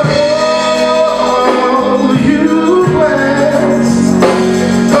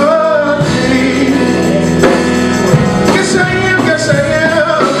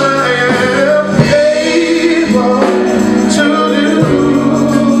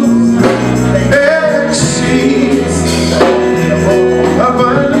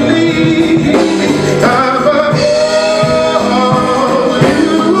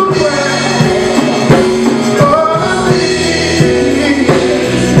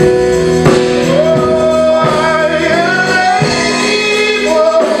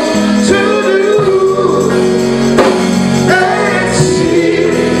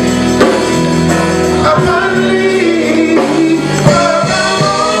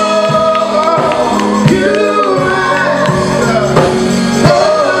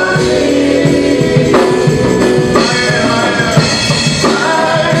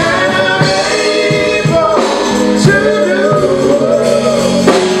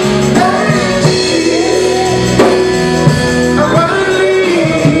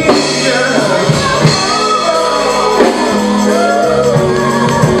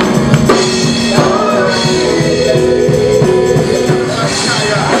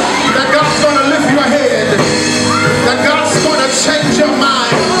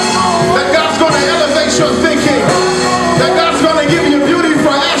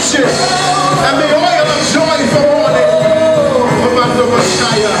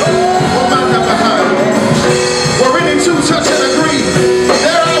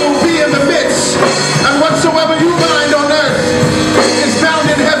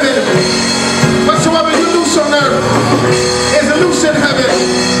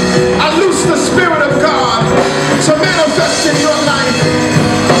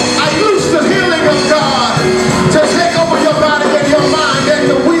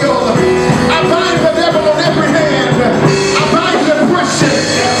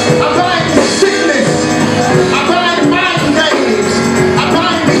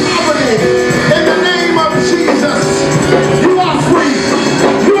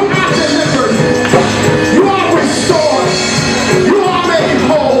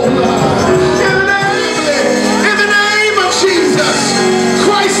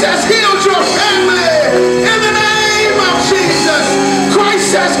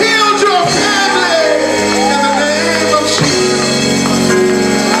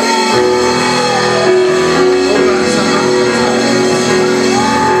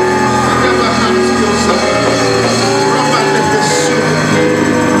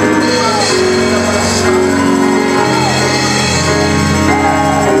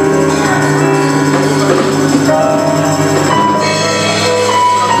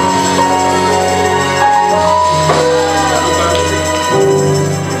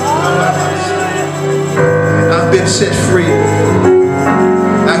set free.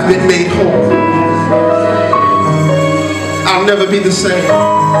 I've been made whole. I'll never be the same.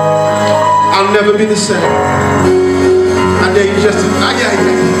 I'll never be the same. I dare you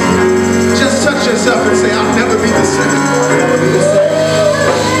just touch yourself and say, I'll never be the same.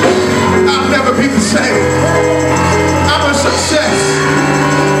 I'll never be the same. I'm a success.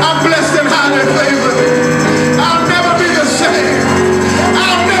 I'm blessed and highly favored. I'll never be the same.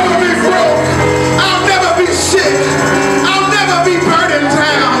 I'll never be broke. I'll never be sick. I'll never be burdened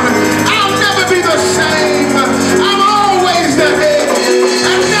down. I'll never be the same. I'm always the head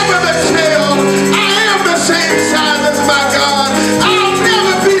and never the tail. I am the same size as my God. I'll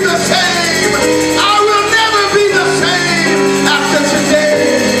never be the same. I will never be the same after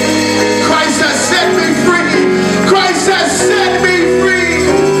today. Christ has set me free. Christ has set me free.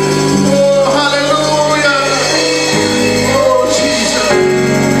 Oh, hallelujah. Oh, Jesus.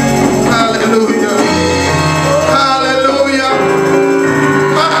 Hallelujah. Hallelujah.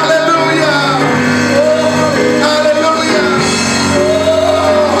 Hallelujah. Hallelujah.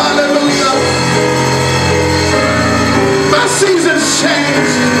 Oh, hallelujah. My seasons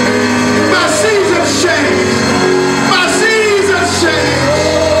change. My seasons change. My seasons change.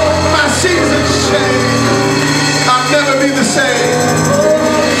 My seasons change. I'll never be the same.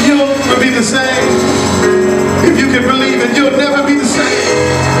 You'll never be the same. If you can believe it, you'll never be the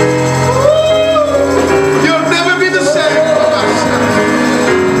same. You'll never be the same.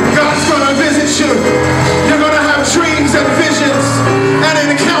 God's going to visit you. You're going to have dreams and visions and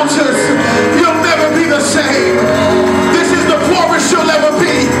encounters. You'll never be the same. This is the poorest you'll ever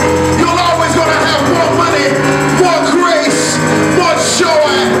be. You're always going to have more money, more grace, more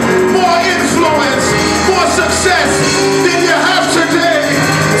joy, more influence, more success than you have today.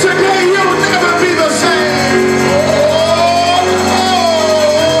 Today you'll never be the same. Oh,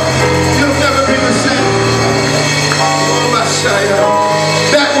 you'll never be the same. Oh, Messiah.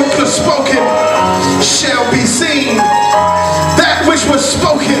 That which was spoken shall be seen. That which was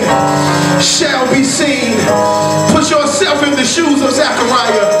spoken shall be seen. Put yourself in the shoes of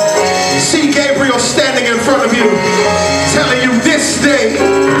Zechariah. See Gabriel standing in front of you, telling you this day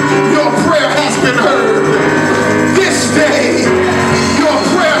your prayer has been heard. This day your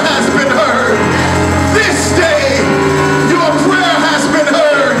prayer has been heard. This day your prayer has been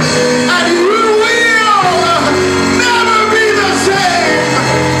heard. And you will never be the same.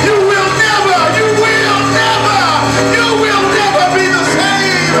 You will never be the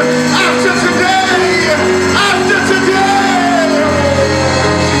same after today. After today.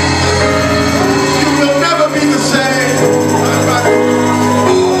 You will never be the same.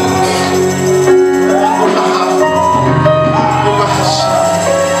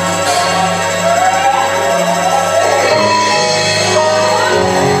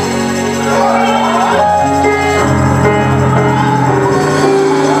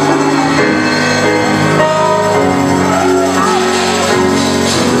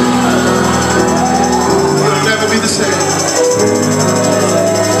 You'll never be the same.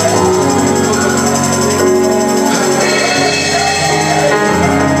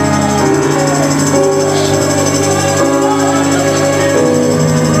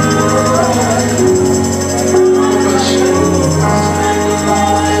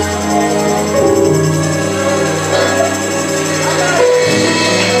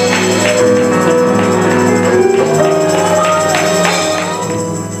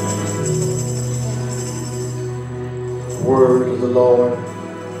 Word of the Lord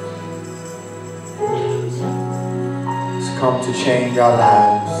has come to change our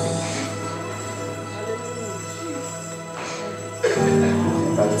lives.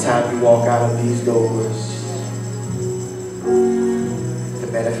 By the time you walk out of these doors, the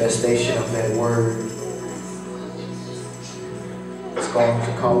manifestation of that word is going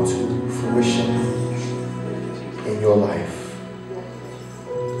to come to fruition in your life.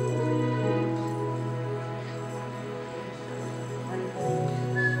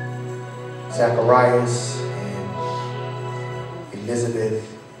 Zacharias and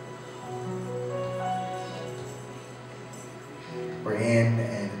Elizabeth were in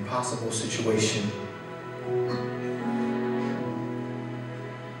an impossible situation,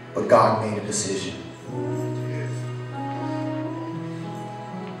 but God made a decision.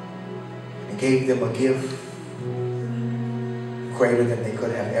 He gave them a gift greater than they could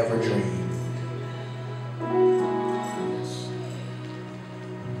have ever dreamed.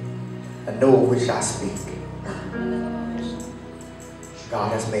 I know of which I speak.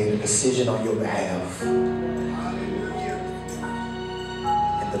 God has made a decision on your behalf. And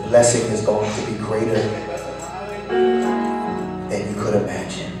the blessing is going to be greater than you could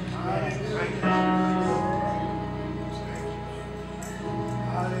imagine.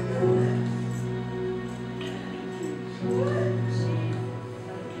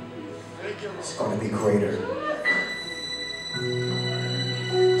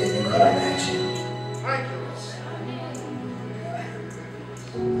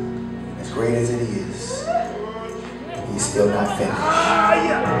 still not finished.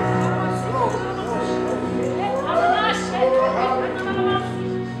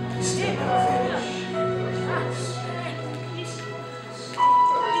 He's still not finished.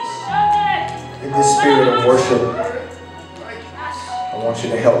 In this spirit of worship, I want you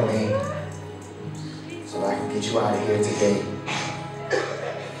to help me so I can get you out of here today.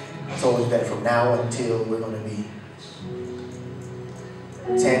 It's always been from now until we're going to be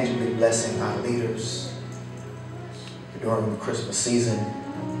tangibly blessing our leaders during the Christmas season.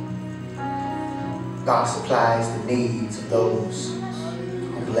 God supplies the needs of those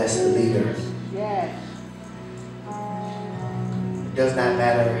who bless the leader. It does not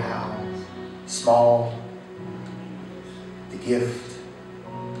matter how small the gift.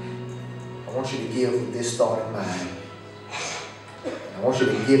 I want you to give with this thought in mind. I want you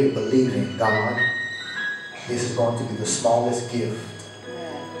to give it believing, God, this is going to be the smallest gift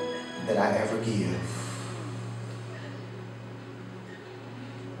that I ever give.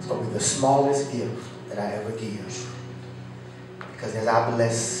 It's going to be the smallest gift that I ever give. Because as I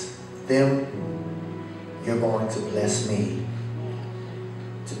bless them, you're going to bless me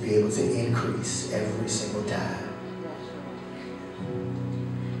to be able to increase every single time.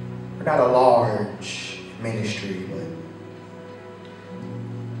 We're not a large ministry, but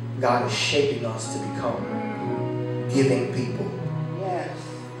God is shaping us to become giving people.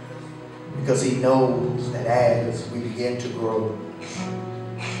 Because He knows that as we begin to grow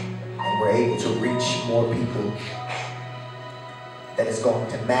and we're able to reach more people, that is going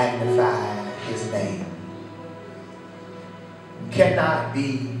to magnify His name. We cannot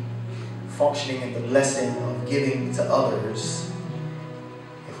be functioning in the blessing of giving to others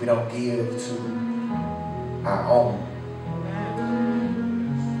if we don't give to our own.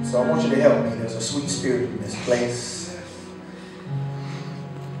 So I want you to help me. There's a sweet spirit in this place.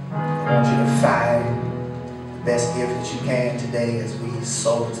 I want you to find the best gift that you can today as we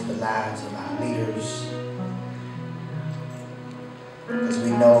sow into the lives of our leaders. Because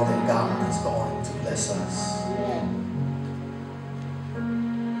we know that God is going to bless us.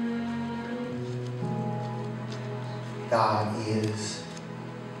 God is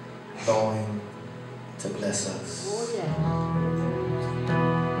going to bless us.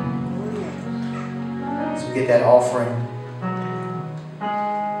 So get that offering.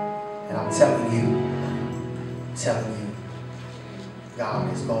 And I'm telling you,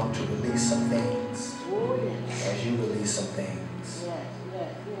 God is going to release some things as you release some things.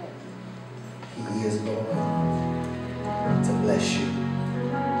 He is going to bless you.